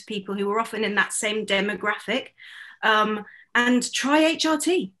happening to people who are often in that same demographic, and try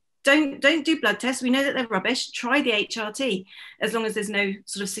HRT. Don't do blood tests. We know that they're rubbish. Try the HRT as long as there's no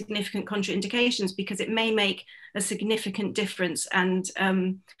sort of significant contraindications, because it may make a significant difference. And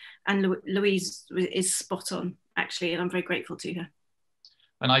Louise is spot on, actually, and I'm very grateful to her.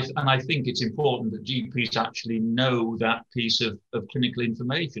 And I think it's important that GPs actually know that piece of clinical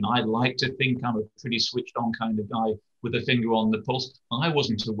information. I like to think I'm a pretty switched on kind of guy with a finger on the pulse. I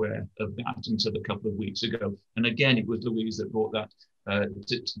wasn't aware of that until a couple of weeks ago. And again, it was Louise that brought that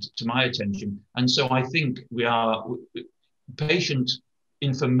to my attention. And so I think we are patient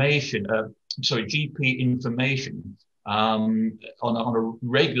information, GP information on a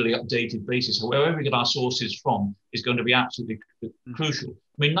regularly updated basis, wherever we get our sources from, is going to be absolutely crucial.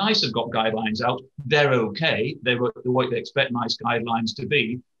 I mean, NICE have got guidelines out. They're okay. They're what they expect NICE guidelines to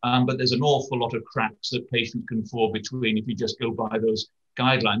be. But there's an awful lot of cracks that patients can fall between if you just go by those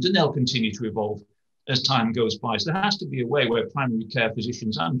guidelines, and they'll continue to evolve as time goes by. So there has to be a way where primary care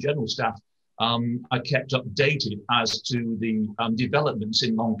physicians and general staff are kept updated as to the developments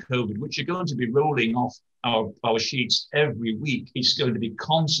in long COVID, which are going to be rolling off our sheets every week. It's going to be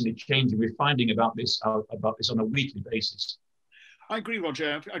constantly changing. We're finding about this on a weekly basis. I agree,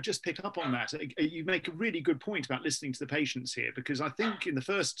 Roger. I just pick up on that. You make a really good point about listening to the patients here, because I think in the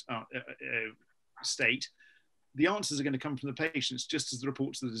first state, the answers are going to come from the patients, just as the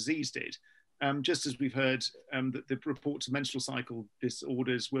reports of the disease did. Just as we've heard that the reports of menstrual cycle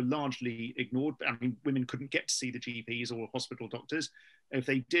disorders were largely ignored. I mean, women couldn't get to see the GPs or hospital doctors. If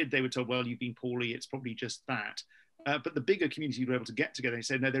they did, they were told, well, you've been poorly, it's probably just that. But the bigger community were able to get together and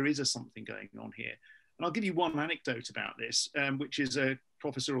say, no, there is something going on here. And I'll give you one anecdote about this, which is a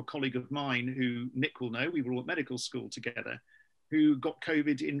professor or colleague of mine who Nick will know, we were all at medical school together, who got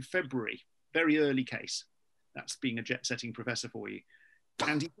COVID in February, very early case. That's being a jet-setting professor for you.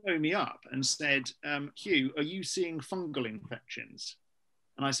 And he phoned me up and said, Hugh, are you seeing fungal infections?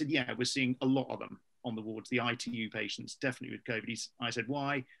 And I said, yeah, we're seeing a lot of them on the wards, the ITU patients, definitely with COVID. I said,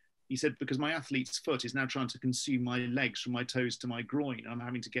 why? He said, because my athlete's foot is now trying to consume my legs from my toes to my groin. And I'm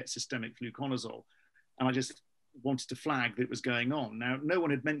having to get systemic fluconazole. And I just wanted to flag that it was going on. Now, no one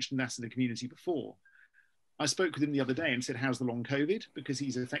had mentioned that in the community before. I spoke with him the other day and said, how's the long COVID? Because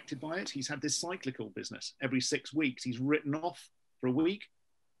he's affected by it. He's had this cyclical business. Every 6 weeks, he's written off for a week,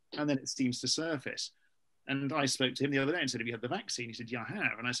 and then it seems to surface. And I spoke to him the other day and said, have you had the vaccine? He said, yeah, I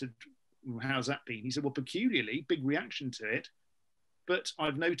have. And I said, well, how's that been? He said, well, peculiarly, big reaction to it. But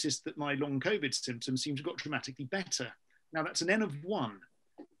I've noticed that my long COVID symptoms seem to have got dramatically better. Now, that's an N of 1.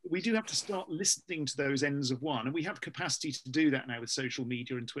 We do have to start listening to those N's of 1. And we have capacity to do that now with social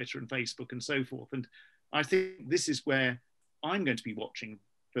media and Twitter and Facebook and so forth. And I think this is where I'm going to be watching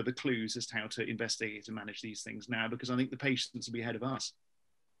for the clues as to how to investigate and manage these things now, because I think the patients will be ahead of us.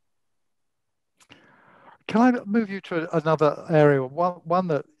 Can I move you to another area, one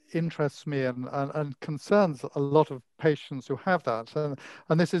that interests me and concerns a lot of patients who have that,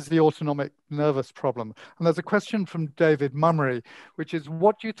 and this is the autonomic nervous problem. And there's a question from David Mummery, which is,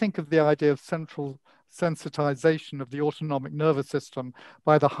 what do you think of the idea of central sensitization of the autonomic nervous system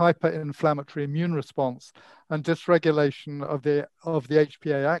by the hyperinflammatory immune response and dysregulation of the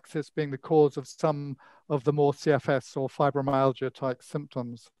HPA axis being the cause of some of the more CFS or fibromyalgia type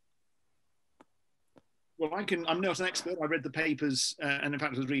symptoms? Well, I'm not an expert. I read the papers, and in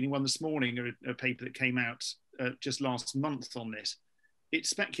fact, I was reading one this morning, a paper that came out just last month on this. It's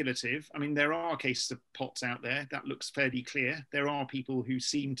speculative. I mean, there are cases of POTS out there. That looks fairly clear. There are people who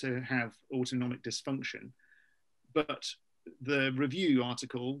seem to have autonomic dysfunction. But the review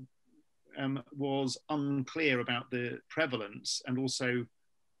article was unclear about the prevalence and also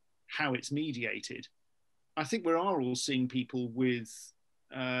how it's mediated. I think we are all seeing people with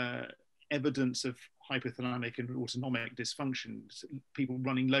evidence of hypothalamic and autonomic dysfunction, people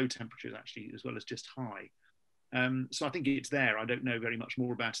running low temperatures actually, as well as just high. So I think it's there. I don't know very much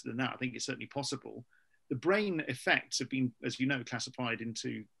more about it than that. I think it's certainly possible. The brain effects have been, as you know, classified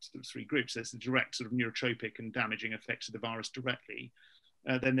into sort of 3 groups. There's the direct sort of neurotropic and damaging effects of the virus directly.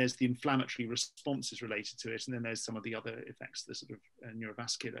 Then there's the inflammatory responses related to it. And then there's some of the other effects, the sort of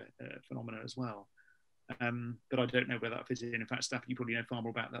neurovascular phenomena as well. But I don't know where that fits in. In fact, Stafford, you probably know far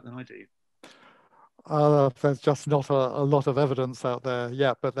more about that than I do. There's just not a lot of evidence out there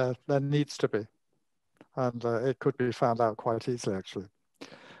yet, but there needs to be. And it could be found out quite easily, actually.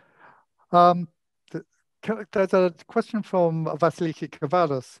 There's a question from Vasiliki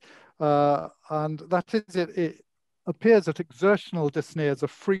Kavalis, and that is, it appears that exertional dyspnea is a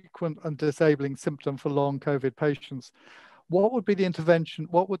frequent and disabling symptom for long COVID patients. What would be the intervention?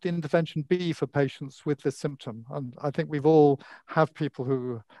 What would the intervention be for patients with this symptom? And I think we've all have people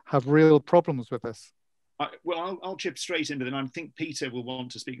who have real problems with this. Well, I'll chip straight into that. And I think Peter will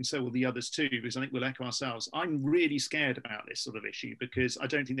want to speak, and so will the others too, because I think we'll echo ourselves. I'm really scared about this sort of issue because I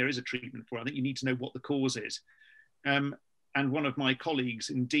don't think there is a treatment for it. I think you need to know what the cause is. And one of my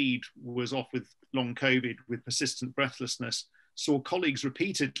colleagues indeed was off with long COVID with persistent breathlessness, saw colleagues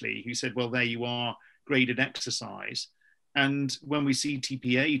repeatedly who said, well, there you are, graded exercise. And when we see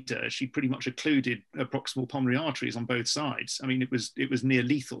TPA data, she pretty much occluded her proximal pulmonary arteries on both sides. I mean, it was near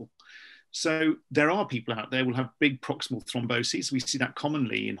lethal. So there are people out there who will have big proximal thromboses. We see that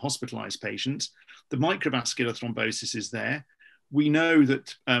commonly in hospitalized patients. The microvascular thrombosis is there. We know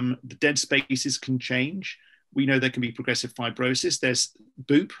that the dead spaces can change. We know there can be progressive fibrosis. There's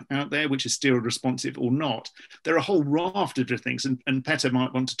BOOP out there, which is steroid responsive or not. There are a whole raft of different things, and Petter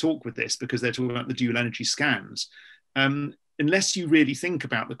might want to talk with this because they're talking about the dual energy scans. Unless you really think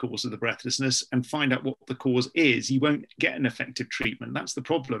about the cause of the breathlessness and find out what the cause is, you won't get an effective treatment. That's the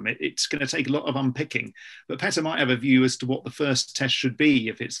problem. It's going to take a lot of unpicking. But Petter might have a view as to what the first test should be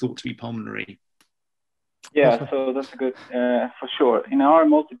if it's thought to be pulmonary. Yeah, so that's a good, for sure. In our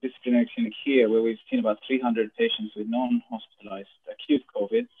multidisciplinary clinic here, where we've seen about 300 patients with non-hospitalized acute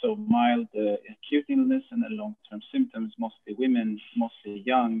COVID, so mild acute illness and then long-term symptoms, mostly women, mostly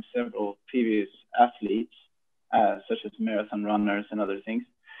young, several previous athletes, such as marathon runners and other things.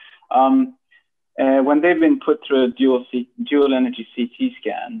 When they've been put through a dual energy CT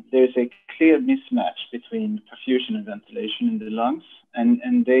scan, there's a clear mismatch between perfusion and ventilation in the lungs.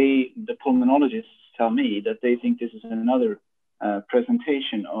 And the pulmonologists tell me that they think this is another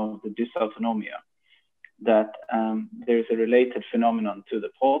presentation of the dysautonomia, that there's a related phenomenon to the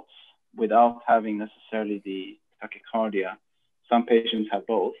pulse without having necessarily the tachycardia. Some patients have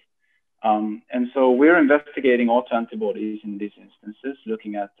both. And so we're investigating autoantibodies in these instances,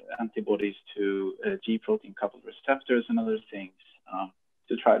 looking at antibodies to G protein coupled receptors and other things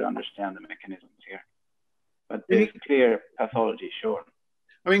to try to understand the mechanisms here. But there's clear pathology, sure.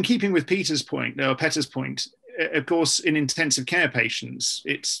 I mean, keeping with Petter's point, of course, in intensive care patients,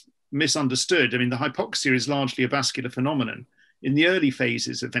 it's misunderstood. I mean, the hypoxia is largely a vascular phenomenon. In the early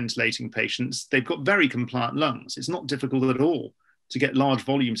phases of ventilating patients, they've got very compliant lungs. It's not difficult at all to get large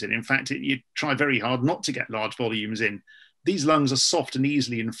volumes in. In fact, you try very hard not to get large volumes in. These lungs are soft and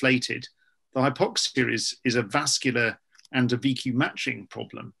easily inflated. The hypoxia is a vascular and a VQ matching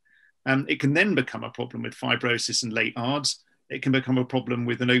problem. It can then become a problem with fibrosis and late ARDS. It can become a problem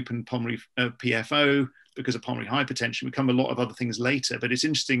with an open pulmonary PFO because of pulmonary hypertension, become a lot of other things later. But it's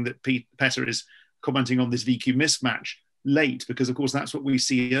interesting that Petter is commenting on this VQ mismatch late, because of course that's what we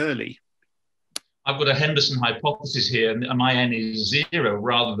see early. I've got a Henderson hypothesis here, and my N is 0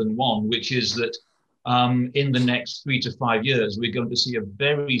 rather than 1, which is that in the next 3 to 5 years, we're going to see a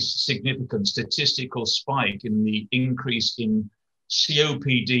very significant statistical spike in the increase in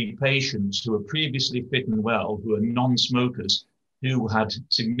COPD patients who were previously fit and well, who are non-smokers, who had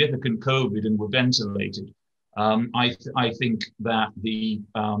significant COVID and were ventilated. I think that the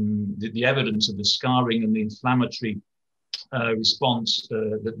evidence of the scarring and the inflammatory response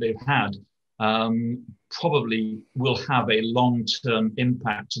that they've had probably will have a long-term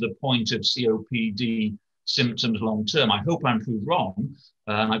impact to the point of COPD symptoms long-term. I hope I'm proved wrong,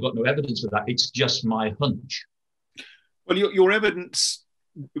 and I've got no evidence of that. It's just my hunch. Well, your evidence,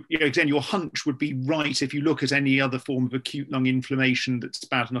 again, your hunch would be right if you look at any other form of acute lung inflammation that's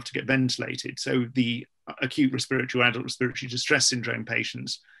bad enough to get ventilated. So the acute respiratory or adult respiratory distress syndrome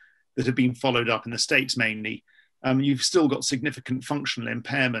patients that have been followed up in the States mainly, you've still got significant functional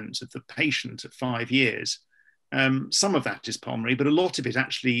impairment of the patient at 5 years. Some of that is pulmonary, but a lot of it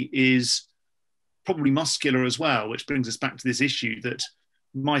actually is probably muscular as well, which brings us back to this issue that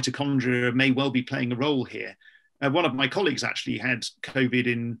mitochondria may well be playing a role here. One of my colleagues actually had COVID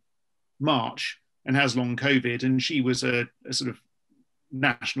in March and has long COVID, and she was a sort of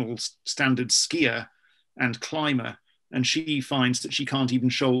national standard skier and climber. And she finds that she can't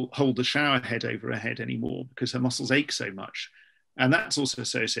even hold the shower head over her head anymore because her muscles ache so much. And that's also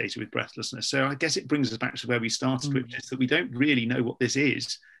associated with breathlessness. So I guess it brings us back to where we started, which is that we don't really know what this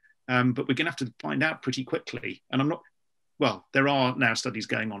is, but we're going to have to find out pretty quickly. And well, there are now studies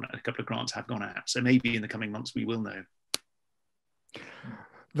going on. A couple of grants have gone out. So maybe in the coming months, we will know.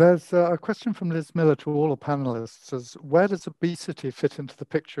 There's a question from Liz Miller to all the panelists. Says, where does obesity fit into the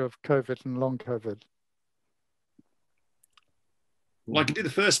picture of COVID and long COVID? Well, I can do the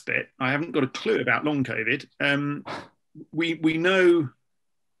first bit. I haven't got a clue about long COVID. We know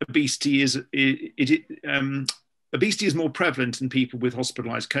obesity is obesity is more prevalent in people with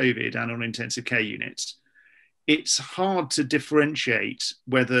hospitalized COVID and on intensive care units. It's hard to differentiate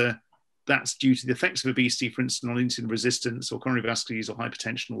whether that's due to the effects of obesity, for instance, on insulin resistance or coronary vascular disease or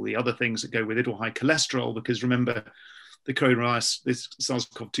hypertension, or the other things that go with it, or high cholesterol, because remember, the coronavirus, this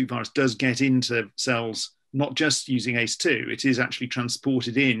SARS-CoV-2 virus, does get into cells not just using ACE2, it is actually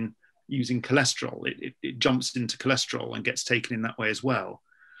transported in using cholesterol. It jumps into cholesterol and gets taken in that way as well.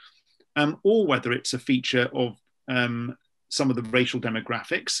 Or whether it's a feature of some of the racial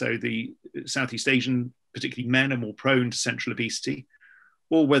demographics, so the Southeast Asian, particularly men, are more prone to central obesity,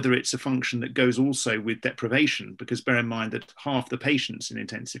 or whether it's a function that goes also with deprivation, because bear in mind that half the patients in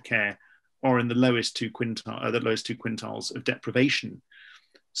intensive care are in the lowest two quintiles of deprivation.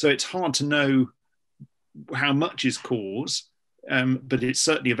 So it's hard to know how much is cause, but it's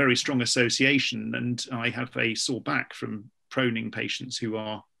certainly a very strong association. And I have a sore back from proning patients who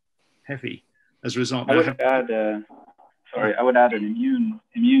are heavy as a result. I would add an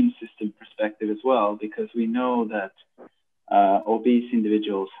immune system perspective as well, because we know that obese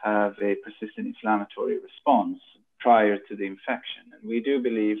individuals have a persistent inflammatory response prior to the infection. And we do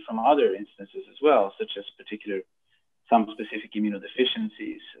believe from other instances as well, such as some specific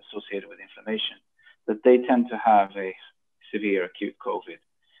immunodeficiencies associated with inflammation, that they tend to have a severe acute COVID.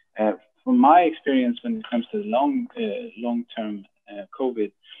 From my experience, when it comes to long-term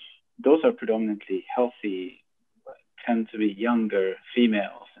COVID, those are predominantly healthy, tend to be younger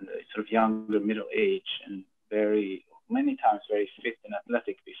females and sort of younger middle age, and many times very fit and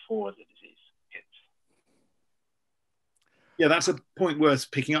athletic before the disease hits. Yeah, that's a point worth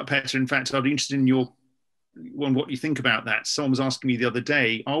picking up, Petter. In fact, I'd be interested in what you think about that. Someone was asking me the other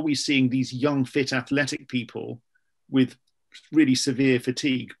day, are we seeing these young, fit, athletic people with really severe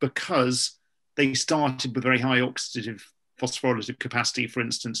fatigue because they started with very high oxidative phosphorylative capacity, for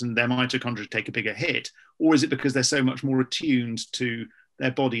instance, and their mitochondria take a bigger hit? Or is it because they're so much more attuned to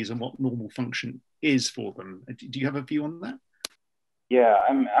their bodies and what normal function is for them? Do you have a view on that? Yeah,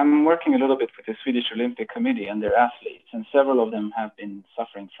 I'm working a little bit with the Swedish Olympic Committee and their athletes, and several of them have been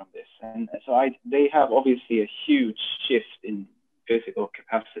suffering from this. And so they have obviously a huge shift in physical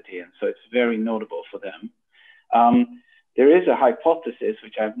capacity, and so it's very notable for them. There is a hypothesis,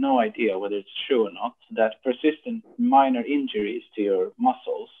 which I have no idea whether it's true or not, that persistent minor injuries to your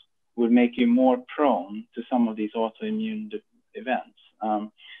muscles would make you more prone to some of these autoimmune events.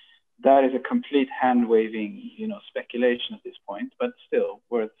 That is a complete hand-waving, speculation at this point, but still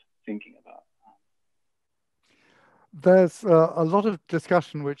worth thinking about. There's a lot of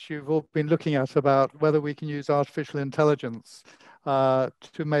discussion which you've all been looking at about whether we can use artificial intelligence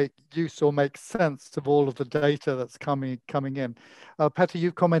to make use or make sense of all of the data that's coming in. Petter,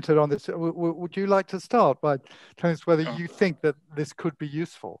 you've commented on this. Would you like to start by telling us whether you think that this could be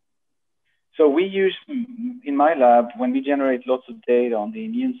useful? So we use, in my lab, when we generate lots of data on the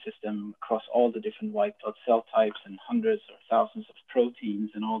immune system across all the different white blood cell types and hundreds or thousands of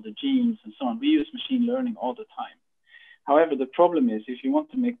proteins and all the genes and so on, we use machine learning all the time. However, the problem is if you want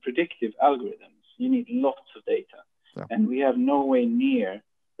to make predictive algorithms, you need lots of data. Yeah. And we have no way near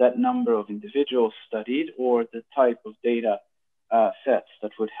that number of individuals studied or the type of data sets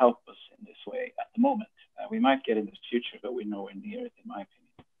that would help us in this way at the moment. We might get in the future, but we're nowhere near it, in my opinion.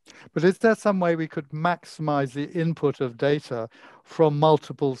 But is there some way we could maximize the input of data from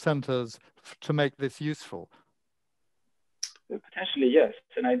multiple centers to make this useful? Potentially, yes.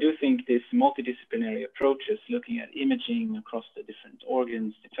 And I do think this multidisciplinary approaches, looking at imaging across the different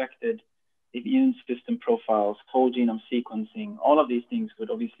organs detected, immune system profiles, whole genome sequencing, all of these things would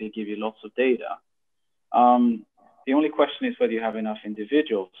obviously give you lots of data. The only question is whether you have enough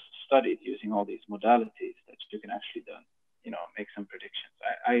individuals studied using all these modalities that you can actually make some predictions.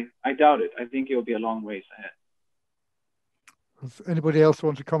 I doubt it. I think it will be a long ways ahead. Does anybody else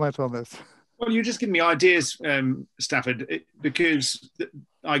want to comment on this? Well, you just give me ideas, Stafford, because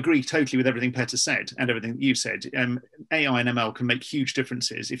I agree totally with everything Petter said and everything that you've said. AI and ML can make huge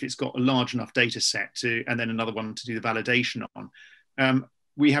differences if it's got a large enough data set and then another one to do the validation on.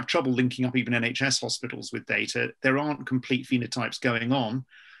 we have trouble linking up even NHS hospitals with data. There aren't complete phenotypes going on.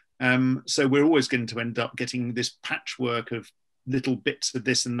 So we're always going to end up getting this patchwork of little bits of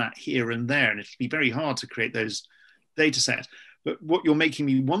this and that here and there. And it'll be very hard to create those data sets. But what you're making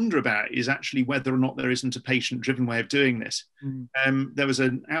me wonder about is actually whether or not there isn't a patient-driven way of doing this. There was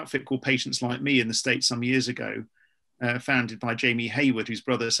an outfit called Patients Like Me in the States some years ago, founded by Jamie Hayward, whose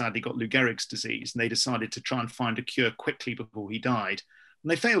brother sadly got Lou Gehrig's disease. And they decided to try and find a cure quickly before he died. And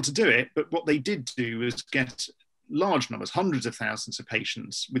they failed to do it, but what they did do was get large numbers, hundreds of thousands of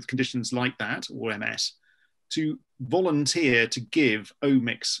patients with conditions like that, or MS, to volunteer to give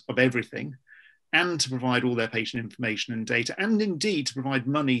omics of everything, and to provide all their patient information and data, and indeed to provide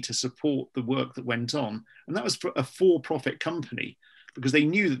money to support the work that went on. And that was for a for-profit company, because they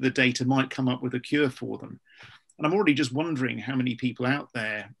knew that the data might come up with a cure for them. And I'm already just wondering how many people out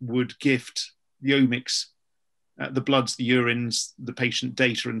there would gift the omics, the bloods, the urines, the patient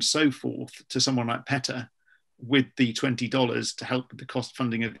data, and so forth to someone like Petter with the $20 to help with the cost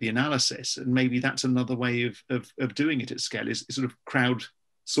funding of the analysis. And maybe that's another way of doing it at scale, is sort of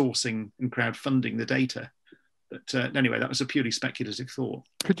crowdsourcing and crowdfunding the data. But anyway, that was a purely speculative thought.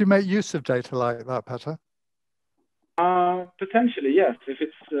 Could you make use of data like that, Petter? Potentially, yes, if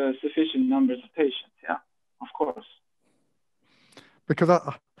it's sufficient numbers of patients, yeah, of course. Because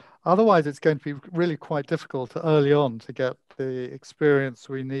otherwise it's going to be really quite difficult early on to get the experience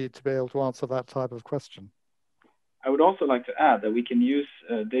we need to be able to answer that type of question. I would also like to add that we can use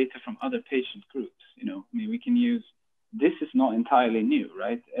data from other patient groups. I mean, we can use, this is not entirely new,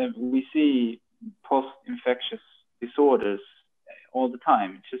 right? We see post-infectious disorders all the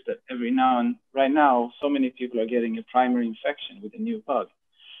time. It's just that right now, so many people are getting a primary infection with a new bug.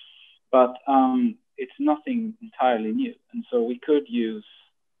 But it's nothing entirely new. And so we could use,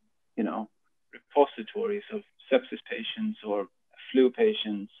 repositories of sepsis patients or flu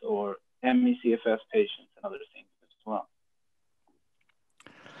patients or ME/CFS patients and other things as well.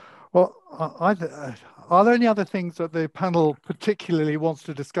 Well, are there any other things that the panel particularly wants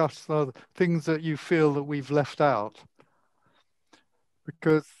to discuss, things that you feel that we've left out?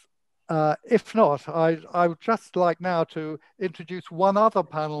 Because if not, I would just like now to introduce one other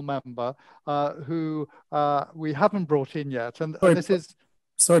panel member who we haven't brought in yet. And this is...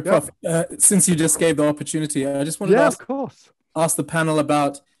 Sorry, Prof. Since you just gave the opportunity, I just wanted to ask the panel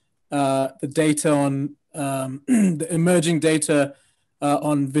about the data on the emerging data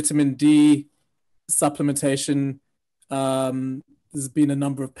on vitamin D supplementation. There's been a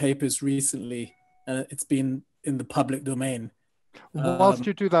number of papers recently. It's been in the public domain. Whilst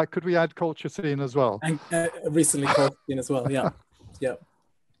you do that, could we add colchicine as well? And recently colchicine as well, yeah. Yeah.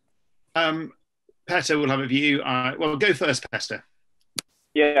 Petter will have a view. Well, go first, Petter.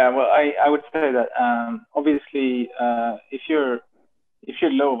 Yeah, well, I would say that obviously if you're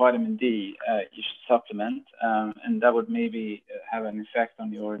low vitamin D, you should supplement, and that would maybe have an effect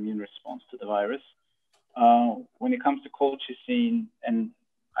on your immune response to the virus. When it comes to colchicine, and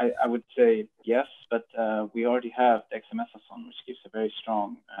I would say yes, but we already have dexamethasone, which gives a very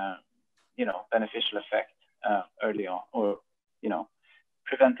strong, beneficial effect early on, or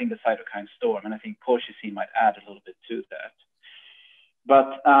preventing the cytokine storm. And I think colchicine might add a little bit to that.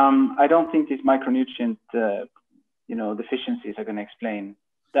 But I don't think these micronutrient, deficiencies are going to explain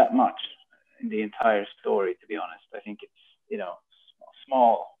that much in the entire story. To be honest, I think it's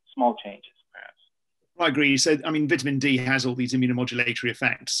small changes. I agree. So, I mean, vitamin D has all these immunomodulatory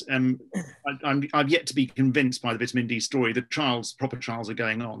effects. I've yet to be convinced by the vitamin D story. The proper trials are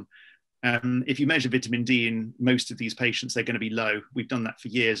going on. If you measure vitamin D in most of these patients, they're going to be low. We've done that for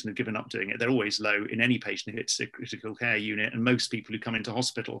years and have given up doing it. They're always low in any patient who hits a critical care unit, and most people who come into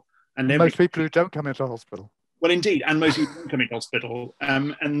hospital. And most people who don't come into hospital. Well, indeed, and most people don't come into hospital.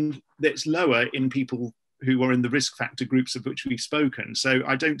 And it's lower in people who are in the risk factor groups of which we've spoken. So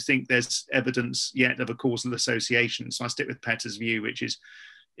I don't think there's evidence yet of a causal association. So I stick with Petter's view, which is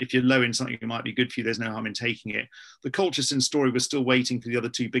if you're low in something that might be good for you, there's no harm in taking it. The colchicine story, we're still waiting for the other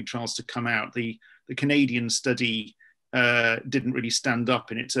two big trials to come out. The Canadian study didn't really stand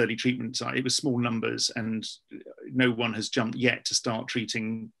up in its early treatment side. It was small numbers, and no one has jumped yet to start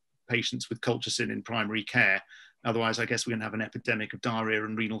treating patients with colchicine in primary care. Otherwise, I guess we're going to have an epidemic of diarrhea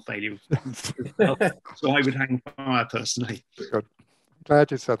and renal failure. So I would hang fire personally. Good.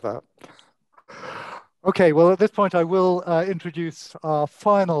 Glad you said that. Okay, well, at this point, I will introduce our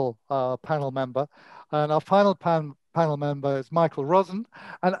final panel member. And our final panel member is Michael Rosen.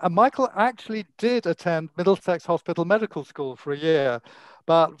 And Michael actually did attend Middlesex Hospital Medical School for a year,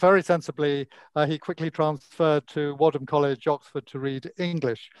 but very sensibly, he quickly transferred to Wadham College, Oxford, to read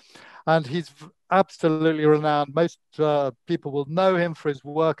English. And he's absolutely renowned. Most people will know him for his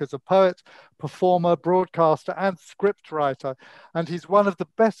work as a poet, performer, broadcaster, and scriptwriter. And he's one of the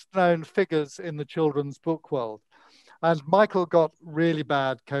best known figures in the children's book world. And Michael got really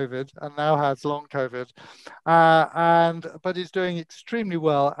bad COVID and now has long COVID, but he's doing extremely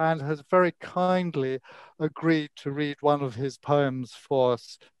well and has very kindly agreed to read one of his poems for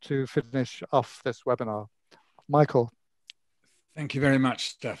us to finish off this webinar. Michael. Thank you very much,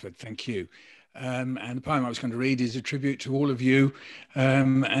 Stafford. Thank you. And the poem I was going to read is a tribute to all of you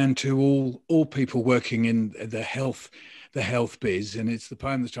and to all people working in the health biz. And it's the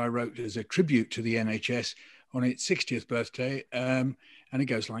poem that I wrote as a tribute to the NHS on its 60th birthday, and it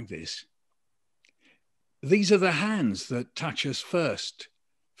goes like this. These are the hands that touch us first.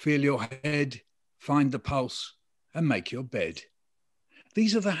 Feel your head, find the pulse, and make your bed.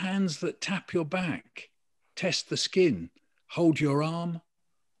 These are the hands that tap your back, test the skin, hold your arm,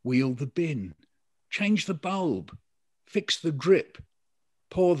 wheel the bin, change the bulb, fix the drip,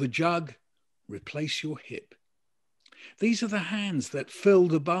 pour the jug, replace your hip. These are the hands that fill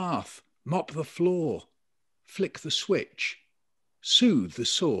the bath, mop the floor, flick the switch, soothe the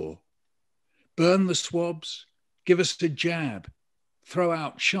sore, burn the swabs, give us a jab, throw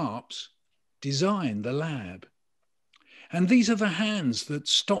out sharps, design the lab. And these are the hands that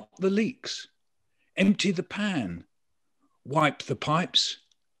stop the leaks, empty the pan, wipe the pipes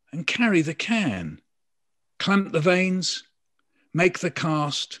and carry the can, clamp the veins, make the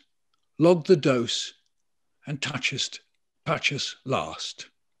cast, log the dose and touch us last.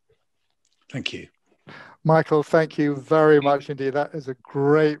 Thank you. Michael, thank you very much indeed. That is a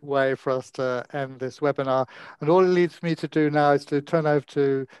great way for us to end this webinar. And all it leaves me to do now is to turn over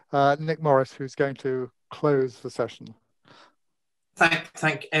to Nick Morris, who's going to close the session.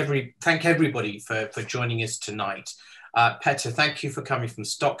 Thank everybody for joining us tonight. Petter, thank you for coming from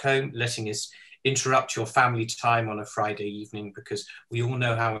Stockholm, letting us interrupt your family time on a Friday evening, because we all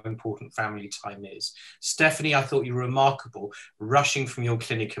know how important family time is. Stephanie, I thought you were remarkable, rushing from your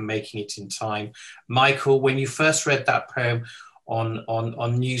clinic and making it in time. Michael, when you first read that poem on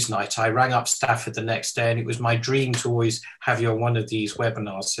Newsnight, I rang up Stafford the next day, and it was my dream to always have you on one of these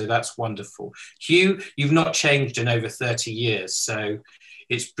webinars, so that's wonderful. Hugh, you've not changed in over 30 years, so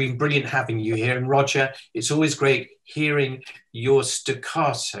it's been brilliant having you here. And Roger, it's always great hearing your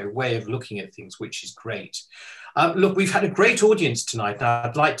staccato way of looking at things, which is great. Look, we've had a great audience tonight. Now,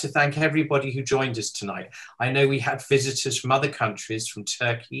 I'd like to thank everybody who joined us tonight. I know we had visitors from other countries, from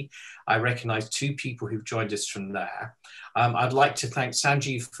Turkey. I recognize 2 people who've joined us from there. I'd like to thank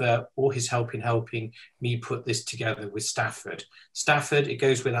Sanjeev for all his help in helping me put this together with Stafford. Stafford, it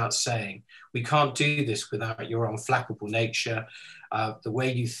goes without saying, we can't do this without your unflappable nature, the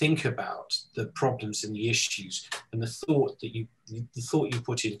way you think about the problems and the issues, and the thought you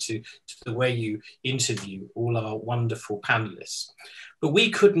put into the way you interview all our wonderful panelists. But we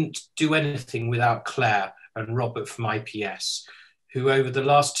couldn't do anything without Claire and Robert from IPS, who over the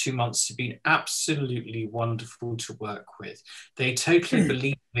last 2 months have been absolutely wonderful to work with. They totally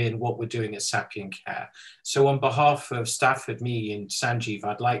believe in what we're doing at Sapien Care. So on behalf of Stafford, me and Sanjeev,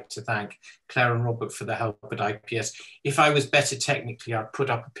 I'd like to thank Claire and Robert for the help at IPS. If I was better technically, I'd put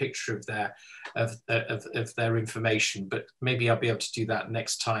up a picture of their information, but maybe I'll be able to do that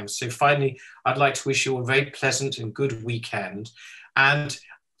next time. So finally, I'd like to wish you a very pleasant and good weekend. And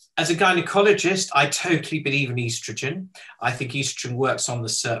as a gynecologist, I totally believe in estrogen. I think estrogen works on the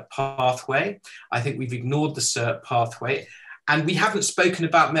SERT pathway. I think we've ignored the SERT pathway. And we haven't spoken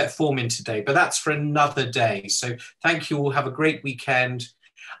about metformin today, but that's for another day. So thank you all. Have a great weekend.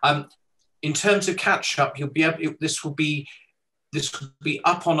 In terms of catch up, you'll be able, this will be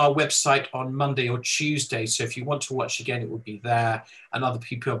up on our website on Monday or Tuesday. So if you want to watch again, it will be there, and other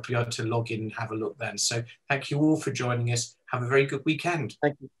people will be able to log in and have a look then. So thank you all for joining us. Have a very good weekend.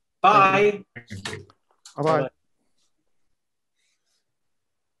 Thank you. Bye. Bye-bye.